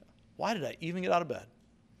like, why did I even get out of bed?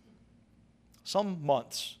 Some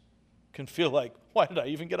months can feel like, why did I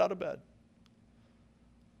even get out of bed?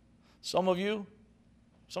 Some of you,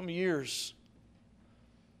 some years.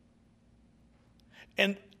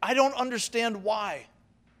 And I don't understand why.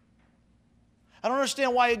 I don't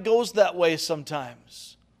understand why it goes that way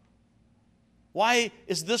sometimes. Why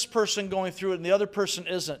is this person going through it and the other person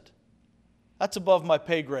isn't? That's above my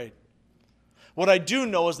pay grade. What I do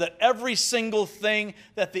know is that every single thing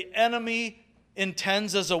that the enemy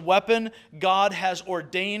intends as a weapon, God has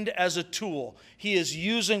ordained as a tool. He is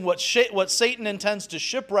using what Satan intends to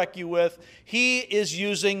shipwreck you with, he is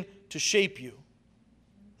using to shape you.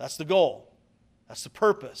 That's the goal. That's the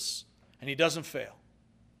purpose. And he doesn't fail.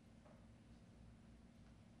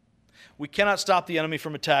 We cannot stop the enemy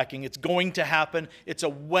from attacking. It's going to happen. It's a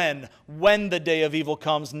when. When the day of evil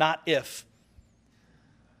comes, not if.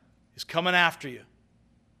 He's coming after you.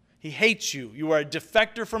 He hates you. You are a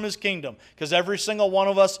defector from his kingdom because every single one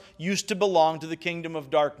of us used to belong to the kingdom of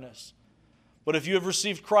darkness. But if you have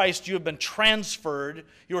received Christ, you have been transferred.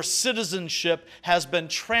 Your citizenship has been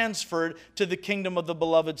transferred to the kingdom of the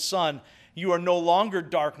beloved Son. You are no longer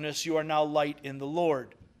darkness. You are now light in the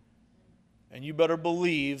Lord. And you better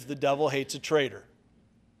believe the devil hates a traitor.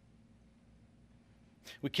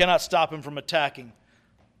 We cannot stop him from attacking.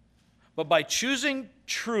 But by choosing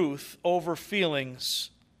truth over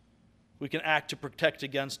feelings, we can act to protect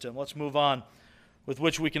against him. Let's move on, with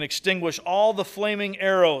which we can extinguish all the flaming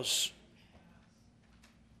arrows.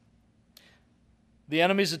 The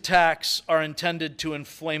enemy's attacks are intended to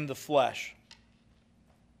inflame the flesh.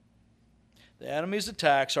 The enemy's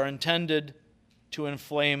attacks are intended to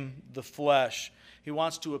inflame the flesh. He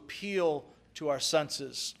wants to appeal to our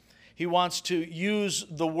senses. He wants to use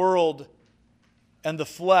the world and the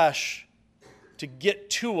flesh to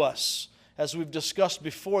get to us. As we've discussed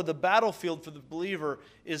before, the battlefield for the believer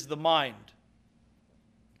is the mind.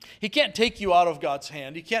 He can't take you out of God's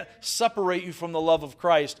hand. He can't separate you from the love of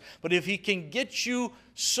Christ. But if he can get you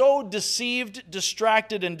so deceived,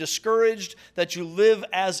 distracted, and discouraged that you live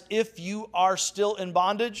as if you are still in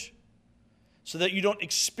bondage, so that you don't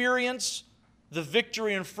experience the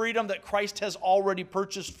victory and freedom that Christ has already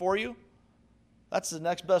purchased for you, that's the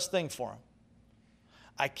next best thing for him.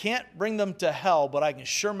 I can't bring them to hell, but I can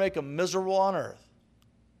sure make them miserable on earth.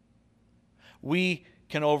 We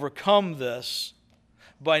can overcome this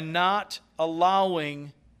by not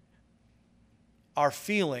allowing our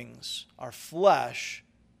feelings, our flesh,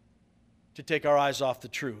 to take our eyes off the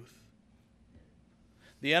truth.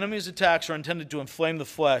 The enemy's attacks are intended to inflame the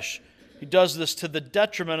flesh. He does this to the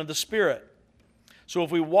detriment of the Spirit. So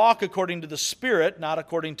if we walk according to the Spirit, not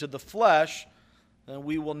according to the flesh, then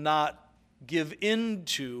we will not give in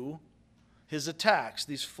to his attacks,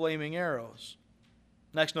 these flaming arrows.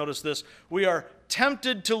 Next, notice this. We are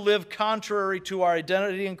tempted to live contrary to our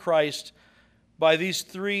identity in Christ by these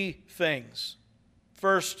three things.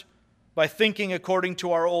 First, by thinking according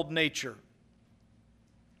to our old nature.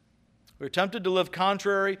 We're tempted to live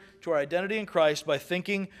contrary to our identity in Christ by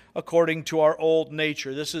thinking according to our old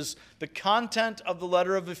nature. This is the content of the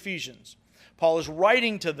letter of Ephesians. Paul is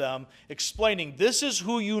writing to them, explaining, this is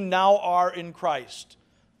who you now are in Christ.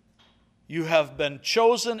 You have been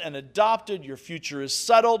chosen and adopted. Your future is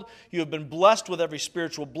settled. You have been blessed with every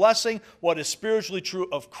spiritual blessing. What is spiritually true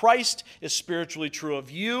of Christ is spiritually true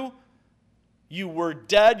of you. You were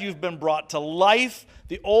dead. You've been brought to life.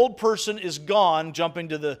 The old person is gone, jumping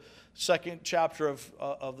to the second chapter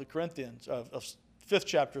of the Corinthians, of fifth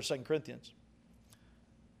chapter of 2 Corinthians.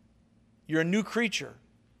 You're a new creature.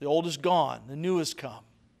 The old is gone. The new has come.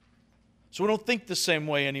 So we don't think the same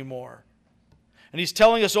way anymore. And he's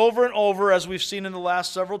telling us over and over, as we've seen in the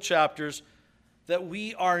last several chapters, that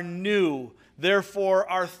we are new. Therefore,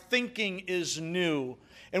 our thinking is new.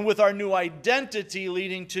 And with our new identity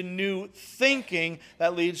leading to new thinking,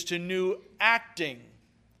 that leads to new acting,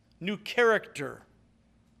 new character.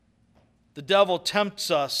 The devil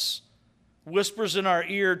tempts us, whispers in our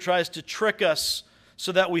ear, tries to trick us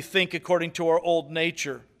so that we think according to our old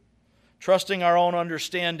nature, trusting our own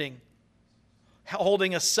understanding,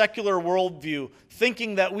 holding a secular worldview,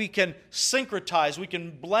 thinking that we can syncretize, we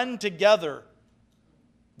can blend together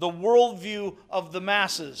the worldview of the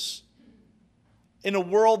masses in a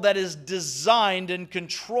world that is designed and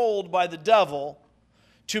controlled by the devil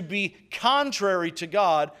to be contrary to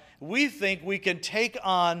God. We think we can take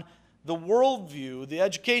on the worldview, the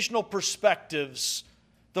educational perspectives,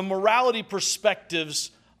 the morality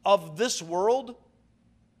perspectives of this world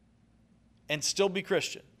and still be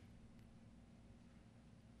Christian.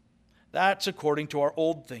 That's according to our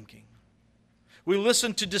old thinking. We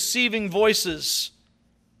listen to deceiving voices,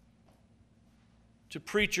 to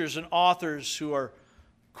preachers and authors who are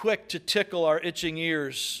quick to tickle our itching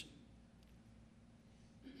ears.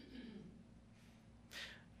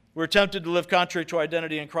 We're tempted to live contrary to our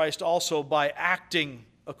identity in Christ also by acting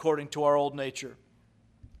according to our old nature.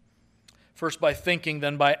 First by thinking,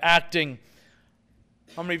 then by acting.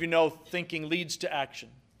 How many of you know thinking leads to action,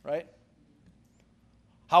 right?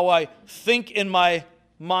 How I think in my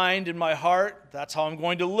mind, in my heart, that's how I'm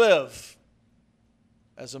going to live.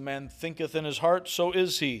 As a man thinketh in his heart, so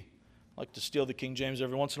is he. I like to steal the King James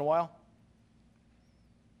every once in a while.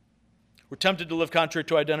 We're tempted to live contrary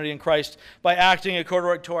to identity in Christ by acting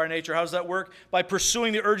according to our nature. How does that work? By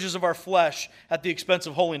pursuing the urges of our flesh at the expense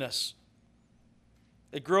of holiness.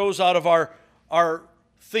 It grows out of our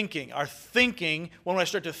thinking. Our thinking, when I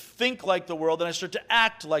start to think like the world, then I start to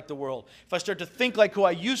act like the world. If I start to think like who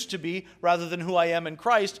I used to be rather than who I am in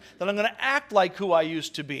Christ, then I'm going to act like who I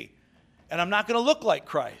used to be. And I'm not going to look like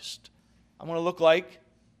Christ. I'm going to look like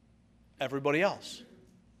everybody else.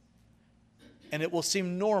 And it will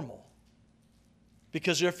seem normal.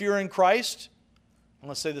 Because if you're in Christ, I'm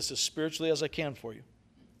going to say this as spiritually as I can for you.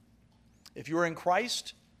 If you're in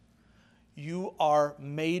Christ, you are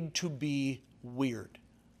made to be weird.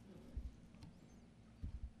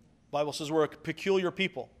 The Bible says we're a peculiar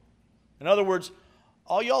people. In other words,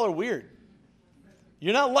 all y'all are weird.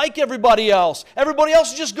 You're not like everybody else. Everybody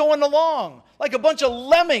else is just going along like a bunch of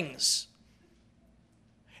lemmings.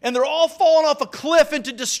 And they're all falling off a cliff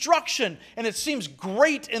into destruction. And it seems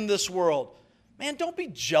great in this world. Man, don't be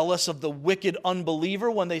jealous of the wicked unbeliever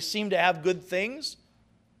when they seem to have good things.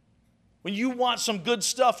 When you want some good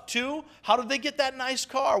stuff too, how did they get that nice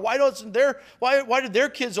car? Why did their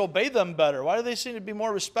kids obey them better? Why do they seem to be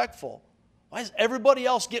more respectful? Why does everybody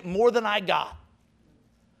else get more than I got?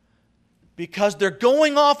 Because they're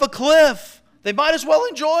going off a cliff. They might as well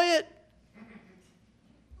enjoy it.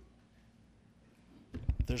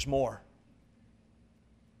 There's more.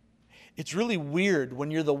 It's really weird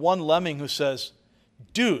when you're the one lemming who says,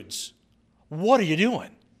 dudes, what are you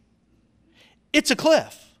doing? It's a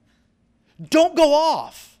cliff. Don't go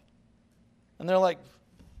off. And they're like,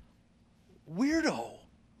 weirdo.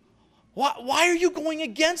 Why are you going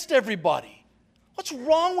against everybody? What's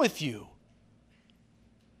wrong with you?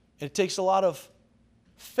 And it takes a lot of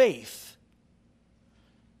faith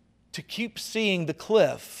to keep seeing the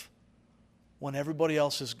cliff when everybody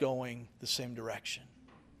else is going the same direction.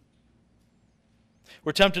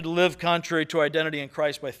 We're tempted to live contrary to our identity in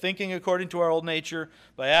Christ by thinking according to our old nature,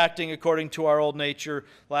 by acting according to our old nature,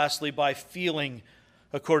 lastly, by feeling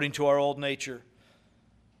according to our old nature.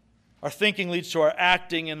 Our thinking leads to our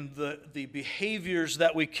acting, and the behaviors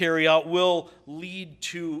that we carry out will lead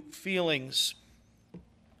to feelings.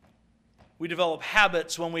 We develop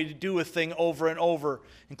habits when we do a thing over and over,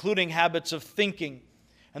 including habits of thinking.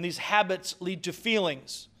 And these habits lead to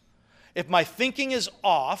feelings. If my thinking is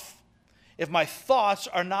off, if my thoughts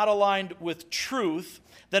are not aligned with truth,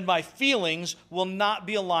 then my feelings will not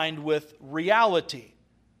be aligned with reality.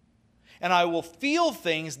 And I will feel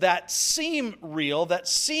things that seem real, that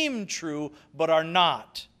seem true, but are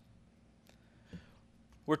not.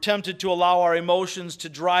 We're tempted to allow our emotions to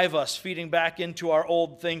drive us, feeding back into our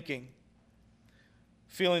old thinking,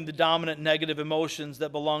 feeling the dominant negative emotions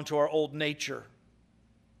that belong to our old nature.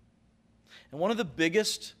 And one of the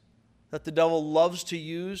biggest that the devil loves to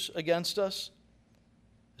use against us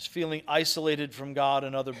is feeling isolated from God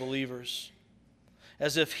and other believers,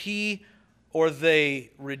 as if he or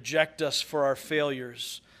they reject us for our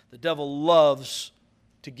failures. The devil loves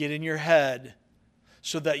to get in your head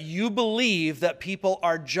so that you believe that people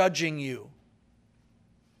are judging you,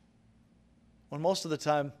 when most of the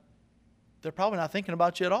time they're probably not thinking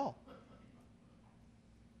about you at all.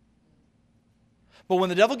 But when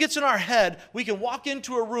the devil gets in our head, we can walk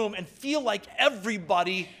into a room and feel like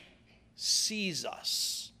everybody sees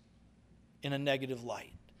us in a negative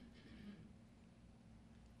light.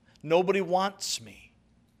 Nobody wants me.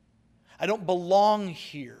 I don't belong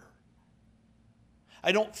here.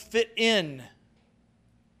 I don't fit in.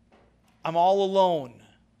 I'm all alone.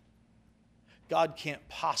 God can't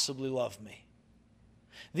possibly love me.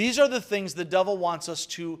 These are the things the devil wants us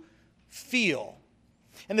to feel.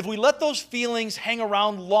 And if we let those feelings hang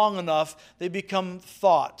around long enough, they become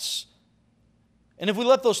thoughts. And if we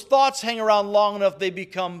let those thoughts hang around long enough, they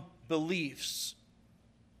become beliefs.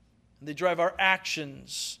 And they drive our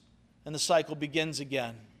actions, and the cycle begins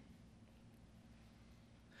again.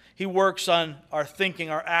 He works on our thinking,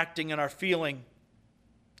 our acting, and our feeling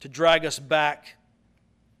to drag us back,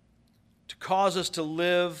 to cause us to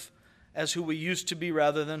live as who we used to be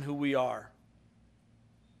rather than who we are.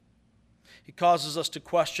 He causes us to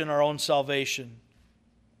question our own salvation,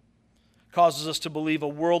 causes us to believe a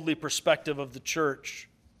worldly perspective of the church.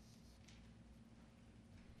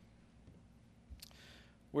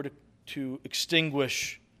 We're to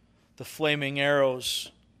extinguish the flaming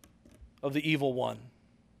arrows of the evil one.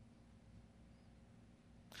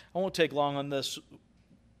 I won't take long on this,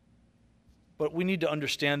 but we need to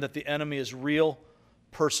understand that the enemy is real,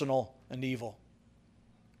 personal, and evil.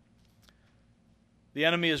 The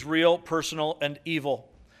enemy is real, personal, and evil.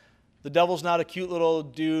 The devil's not a cute little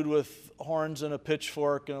dude with horns and a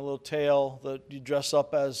pitchfork and a little tail that you dress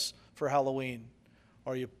up as for Halloween,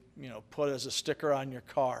 or you put as a sticker on your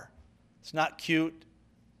car. It's not cute.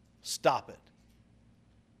 Stop it.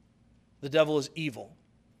 The devil is evil,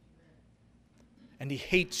 and he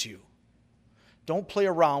hates you. Don't play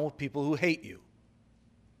around with people who hate you.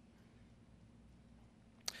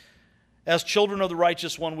 As children of the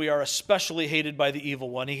righteous one, we are especially hated by the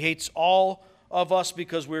evil one. He hates all of us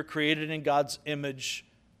because we're created in God's image.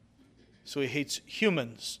 So he hates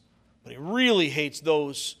humans, but he really hates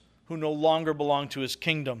those who no longer belong to his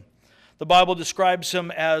kingdom. The Bible describes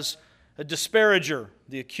him as a disparager,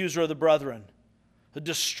 the accuser of the brethren, a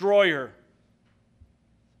destroyer.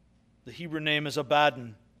 The Hebrew name is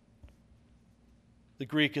Abaddon. The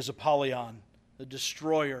Greek is Apollyon, the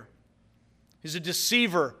destroyer. He's a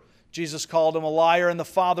deceiver. Jesus called him a liar and the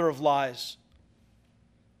father of lies.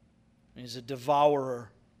 He's a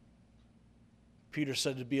devourer. Peter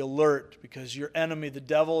said to be alert because your enemy, the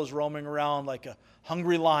devil, is roaming around like a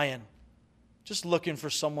hungry lion, just looking for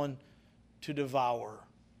someone to devour.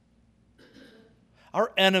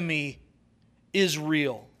 Our enemy is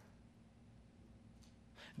real.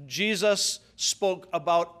 Jesus spoke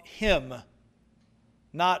about him,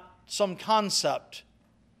 not some concept,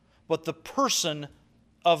 but the person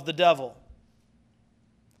of the devil.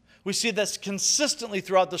 We see this consistently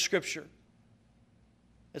throughout the Scripture.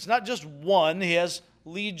 It's not just one. He has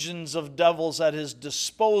legions of devils at his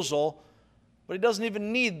disposal, but he doesn't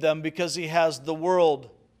even need them because he has the world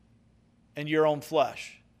and your own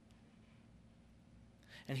flesh.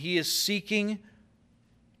 And he is seeking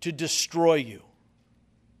to destroy you.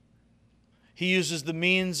 He uses the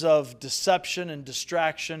means of deception and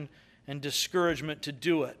distraction and discouragement to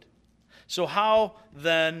do it. So how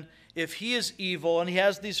then, if he is evil and he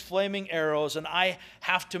has these flaming arrows and I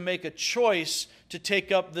have to make a choice to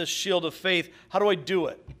take up this shield of faith, how do I do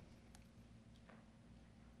it?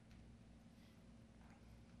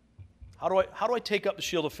 How do I take up the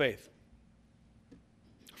shield of faith?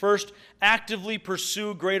 First, actively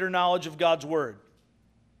pursue greater knowledge of God's Word.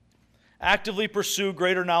 Actively pursue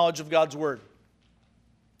greater knowledge of God's Word.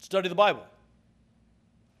 Study the Bible.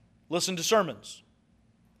 Listen to sermons.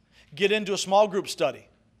 Get into a small group study.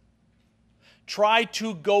 Try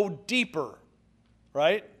to go deeper,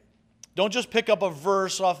 right? Don't just pick up a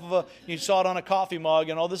verse off of you saw it on a coffee mug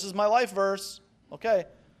and, oh, this is my life verse. Okay,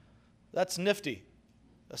 that's nifty.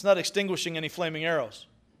 That's not extinguishing any flaming arrows.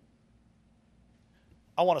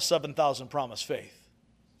 I want a 7,000 promise faith.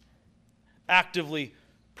 Actively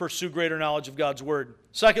pursue greater knowledge of God's Word.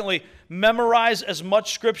 Secondly, memorize as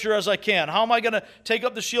much Scripture as I can. How am I going to take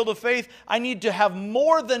up the shield of faith? I need to have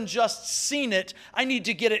more than just seen it. I need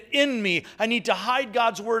to get it in me. I need to hide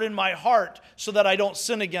God's Word in my heart so that I don't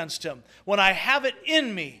sin against Him. When I have it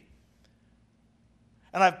in me,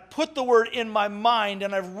 and I've put the Word in my mind,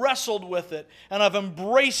 and I've wrestled with it, and I've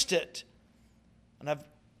embraced it, and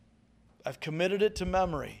I've committed it to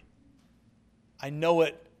memory, I know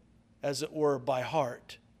it, as it were, by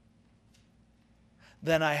heart,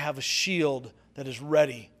 then I have a shield that is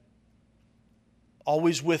ready,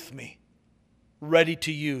 always with me, ready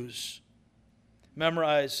to use.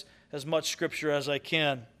 Memorize as much Scripture as I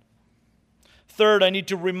can. Third, I need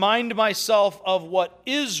to remind myself of what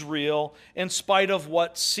is real in spite of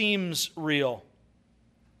what seems real.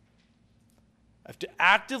 I have to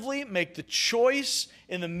actively make the choice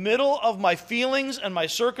in the middle of my feelings and my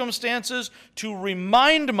circumstances to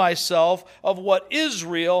remind myself of what is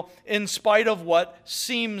real in spite of what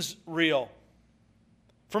seems real.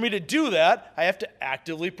 For me to do that, I have to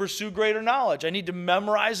actively pursue greater knowledge. I need to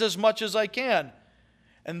memorize as much as I can.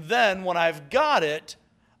 And then when I've got it,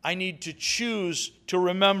 I need to choose to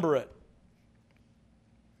remember it.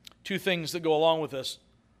 Two things that go along with this.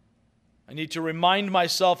 I need to remind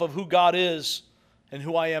myself of who God is and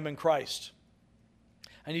who I am in Christ.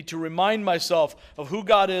 I need to remind myself of who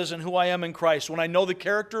God is and who I am in Christ. When I know the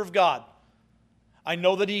character of God, I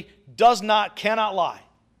know that He cannot lie.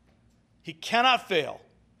 He cannot fail.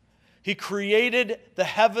 He created the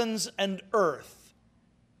heavens and earth.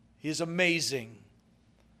 He is amazing.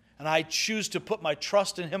 And I choose to put my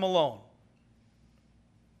trust in Him alone.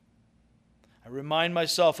 I remind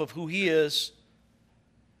myself of who He is,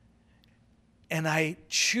 and I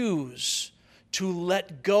choose to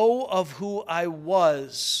let go of who I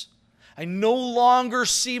was. I no longer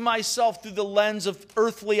see myself through the lens of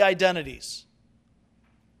earthly identities.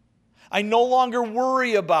 I no longer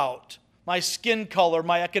worry about my skin color,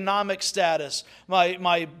 my economic status,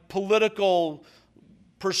 my political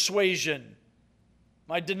persuasion,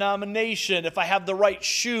 my denomination, if I have the right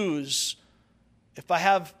shoes, if I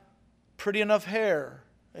have pretty enough hair.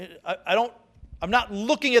 I'm not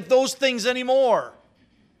looking at those things anymore.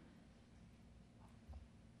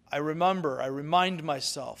 I remind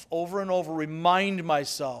myself, over and over, remind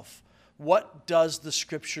myself, what does the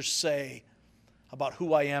Scripture say about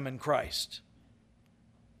who I am in Christ?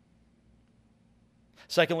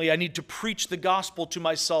 Secondly, I need to preach the gospel to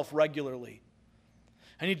myself regularly.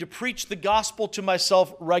 I need to preach the gospel to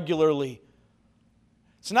myself regularly.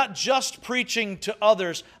 It's not just preaching to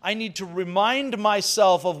others. I need to remind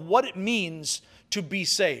myself of what it means to be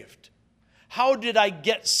saved. How did I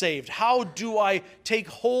get saved? How do I take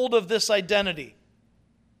hold of this identity?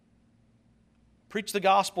 Preach the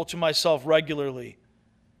gospel to myself regularly.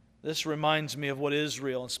 This reminds me of what is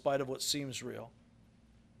real in spite of what seems real.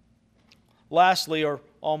 Lastly, or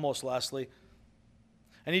almost lastly,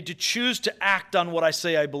 I need to choose to act on what I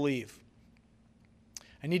say I believe.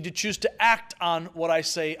 I need to choose to act on what I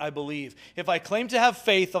say I believe. If I claim to have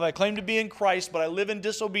faith, if I claim to be in Christ, but I live in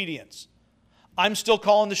disobedience, I'm still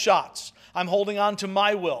calling the shots. I'm holding on to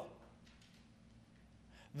my will.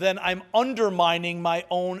 Then I'm undermining my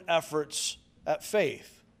own efforts at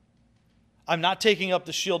faith. I'm not taking up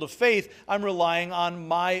the shield of faith. I'm relying on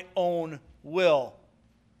my own will.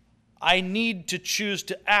 I need to choose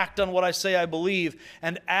to act on what I say I believe.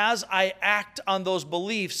 And as I act on those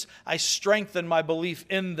beliefs, I strengthen my belief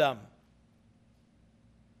in them.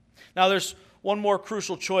 Now, there's one more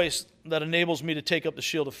crucial choice that enables me to take up the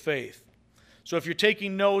shield of faith. So if you're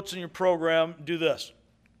taking notes in your program, do this.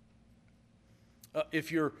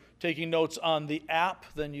 If you're taking notes on the app,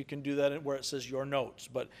 then you can do that where it says your notes.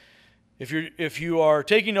 But if you are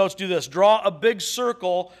taking notes, do this. Draw a big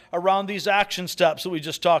circle around these action steps that we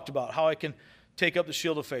just talked about, how I can take up the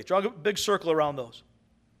shield of faith. Draw a big circle around those.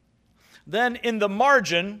 Then in the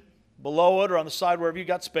margin, below it or on the side, wherever you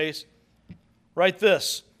got space, write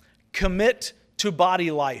this: commit to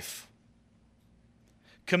body life.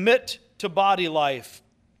 Commit to body life.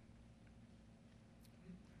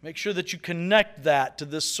 Make sure that you connect that to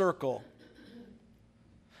this circle.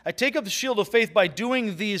 I take up the shield of faith by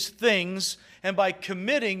doing these things and by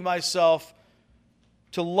committing myself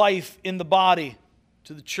to life in the body,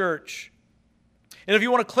 to the church. And if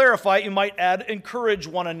you want to clarify it, you might add, encourage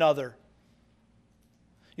one another.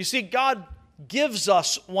 You see, God gives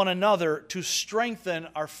us one another to strengthen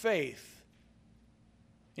our faith.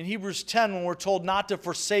 In Hebrews 10, when we're told not to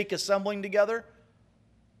forsake assembling together,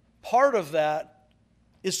 part of that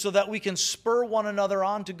is so that we can spur one another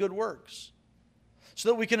on to good works, so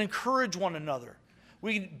that we can encourage one another.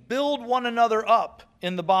 We can build one another up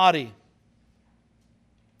in the body.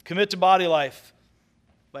 Commit to body life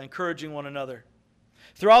by encouraging one another.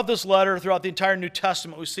 Throughout this letter, throughout the entire New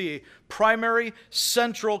Testament, we see a primary,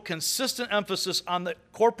 central, consistent emphasis on the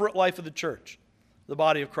corporate life of the church, the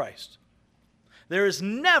body of Christ. There is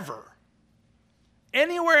never,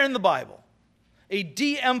 anywhere in the Bible, a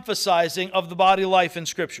de-emphasizing of the body life in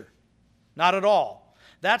Scripture. Not at all.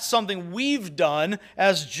 That's something we've done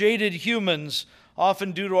as jaded humans,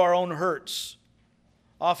 often due to our own hurts,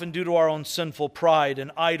 often due to our own sinful pride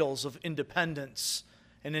and idols of independence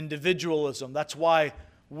and individualism. That's why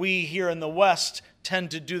we here in the West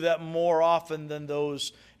tend to do that more often than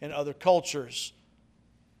those in other cultures,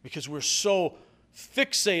 because we're so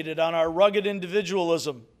fixated on our rugged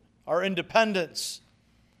individualism, our independence.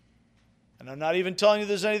 And I'm not even telling you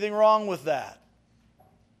there's anything wrong with that.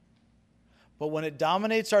 But when it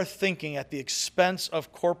dominates our thinking at the expense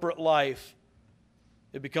of corporate life,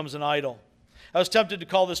 it becomes an idol. I was tempted to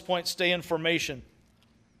call this point "Stay in Formation,"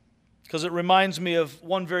 because it reminds me of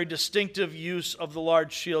one very distinctive use of the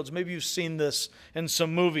large shields. Maybe you've seen this in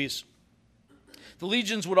some movies. The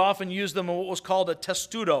legions would often use them in what was called a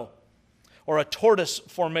testudo, or a tortoise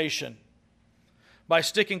formation, by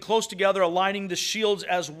sticking close together, aligning the shields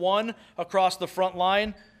as one across the front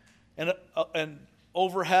line, and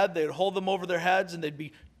overhead, they'd hold them over their heads, and they'd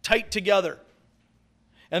be tight together.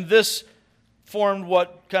 And this formed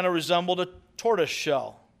what kind of resembled a tortoise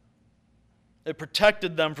shell. It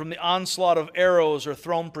protected them from the onslaught of arrows or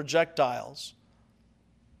thrown projectiles.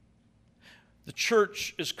 The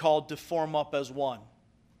church is called to form up as one,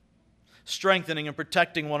 strengthening and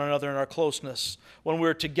protecting one another in our closeness. When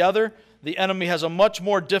we're together, the enemy has a much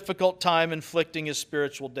more difficult time inflicting his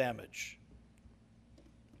spiritual damage.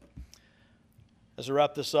 As I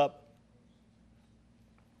wrap this up,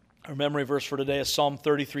 our memory verse for today is Psalm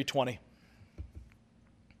 33:20.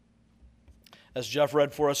 As Jeff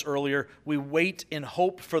read for us earlier, we wait in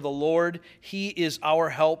hope for the Lord. He is our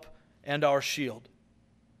help and our shield.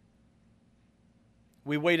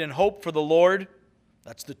 We wait in hope for the Lord.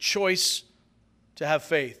 That's the choice to have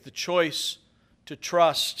faith, the choice to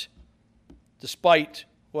trust despite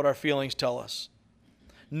what our feelings tell us,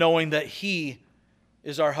 knowing that He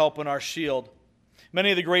is our help and our shield.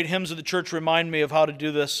 Many of the great hymns of the church remind me of how to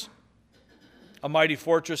do this. A mighty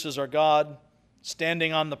fortress is our God,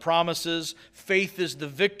 standing on the promises, faith is the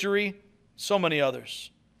victory, so many others.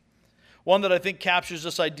 One that I think captures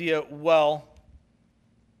this idea well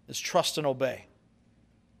is trust and obey.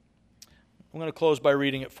 I'm going to close by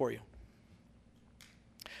reading it for you.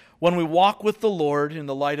 When we walk with the Lord in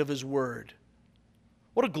the light of His word,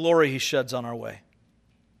 what a glory He sheds on our way.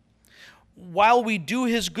 While we do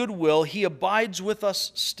His good will, He abides with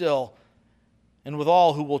us still, and with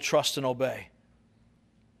all who will trust and obey.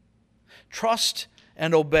 Trust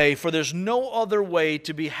and obey, for there's no other way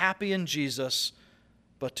to be happy in Jesus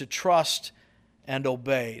but to trust and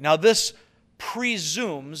obey. Now this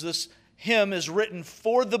hymn is written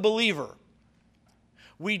for the believer.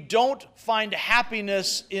 We don't find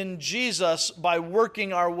happiness in Jesus by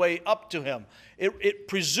working our way up to Him. It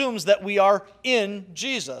presumes that we are in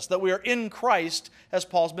Jesus, that we are in Christ, as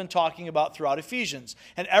Paul's been talking about throughout Ephesians.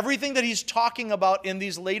 And everything that he's talking about in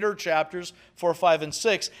these later chapters, 4, 5, and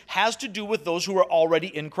 6, has to do with those who are already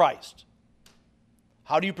in Christ.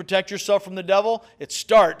 How do you protect yourself from the devil? It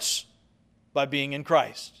starts by being in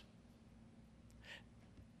Christ.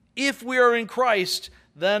 If we are in Christ,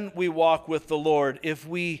 then we walk with the Lord. If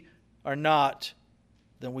we are not,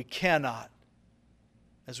 then we cannot.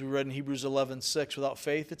 As we read in Hebrews 11:6, without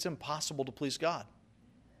faith, it's impossible to please God.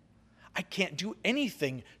 I can't do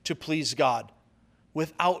anything to please God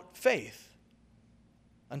without faith.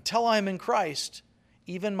 Until I am in Christ,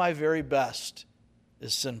 even my very best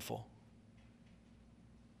is sinful.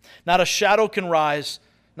 Not a shadow can rise,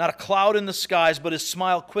 not a cloud in the skies, but His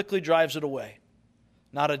smile quickly drives it away.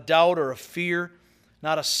 Not a doubt or a fear,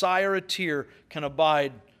 not a sigh or a tear can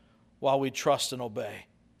abide while we trust and obey.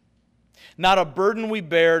 Not a burden we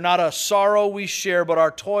bear, not a sorrow we share, but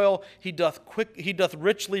our toil He doth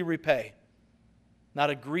richly repay.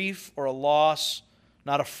 Not a grief or a loss,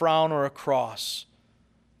 not a frown or a cross,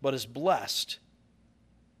 but is blessed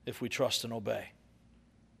if we trust and obey.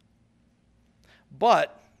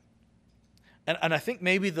 But, and I think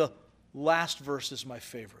maybe the last verse is my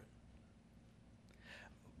favorite.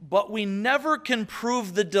 But we never can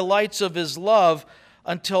prove the delights of His love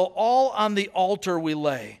until all on the altar we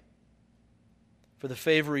lay. For the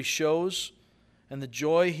favor He shows and the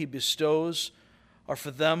joy he bestows are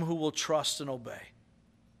for them who will trust and obey.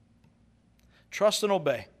 Trust and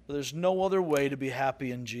obey. There's no other way to be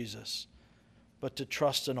happy in Jesus but to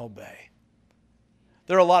trust and obey.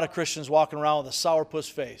 There are a lot of Christians walking around with a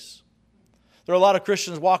sourpuss face. There are a lot of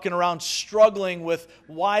Christians walking around struggling with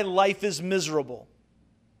why life is miserable.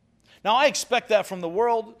 Now, I expect that from the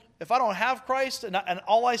world. If I don't have Christ and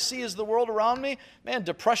all I see is the world around me, man,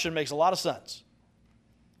 depression makes a lot of sense.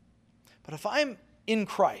 But if I'm in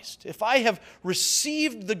Christ, if I have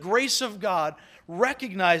received the grace of God,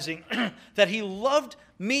 recognizing that he loved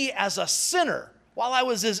me as a sinner while I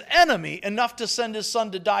was his enemy enough to send his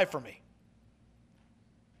son to die for me,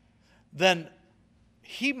 then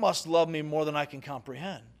he must love me more than I can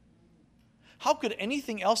comprehend. How could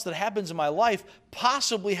anything else that happens in my life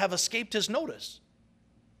possibly have escaped his notice?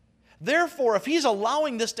 Therefore, if he's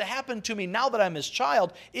allowing this to happen to me now that I'm his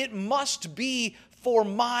child, it must be for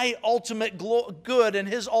my ultimate good and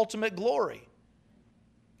his ultimate glory.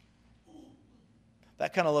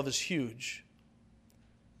 That kind of love is huge.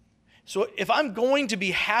 So if I'm going to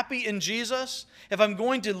be happy in Jesus, if I'm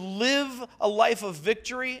going to live a life of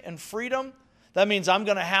victory and freedom, that means I'm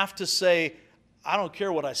going to have to say, I don't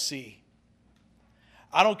care what I see.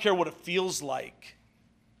 I don't care what it feels like.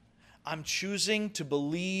 I'm choosing to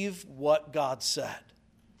believe what God said.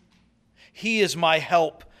 He is my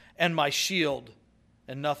help and my shield,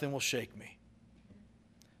 and nothing will shake me.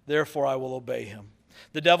 Therefore, I will obey him.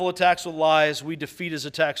 The devil attacks with lies. We defeat his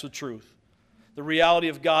attacks with truth. The reality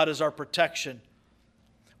of God is our protection.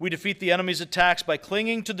 We defeat the enemy's attacks by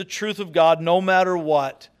clinging to the truth of God no matter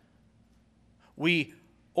what. We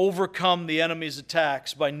overcome the enemy's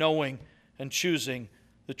attacks by knowing and choosing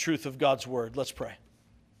the truth of God's word. Let's pray.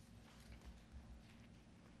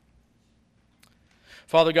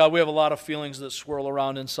 Father God, we have a lot of feelings that swirl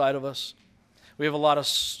around inside of us. We have a lot of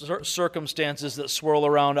circumstances that swirl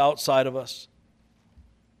around outside of us.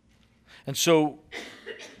 And so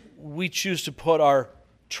we choose to put our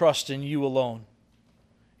trust in you alone.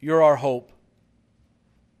 You're our hope.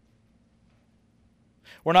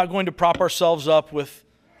 We're not going to prop ourselves up with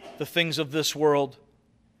the things of this world.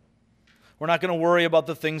 We're not going to worry about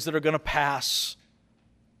the things that are going to pass.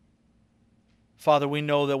 Father, we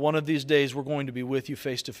know that one of these days we're going to be with you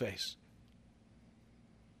face to face.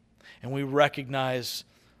 And we recognize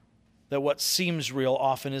that what seems real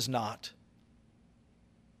often is not.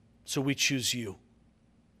 So we choose you.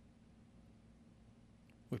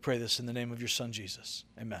 We pray this in the name of your Son, Jesus.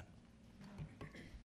 Amen.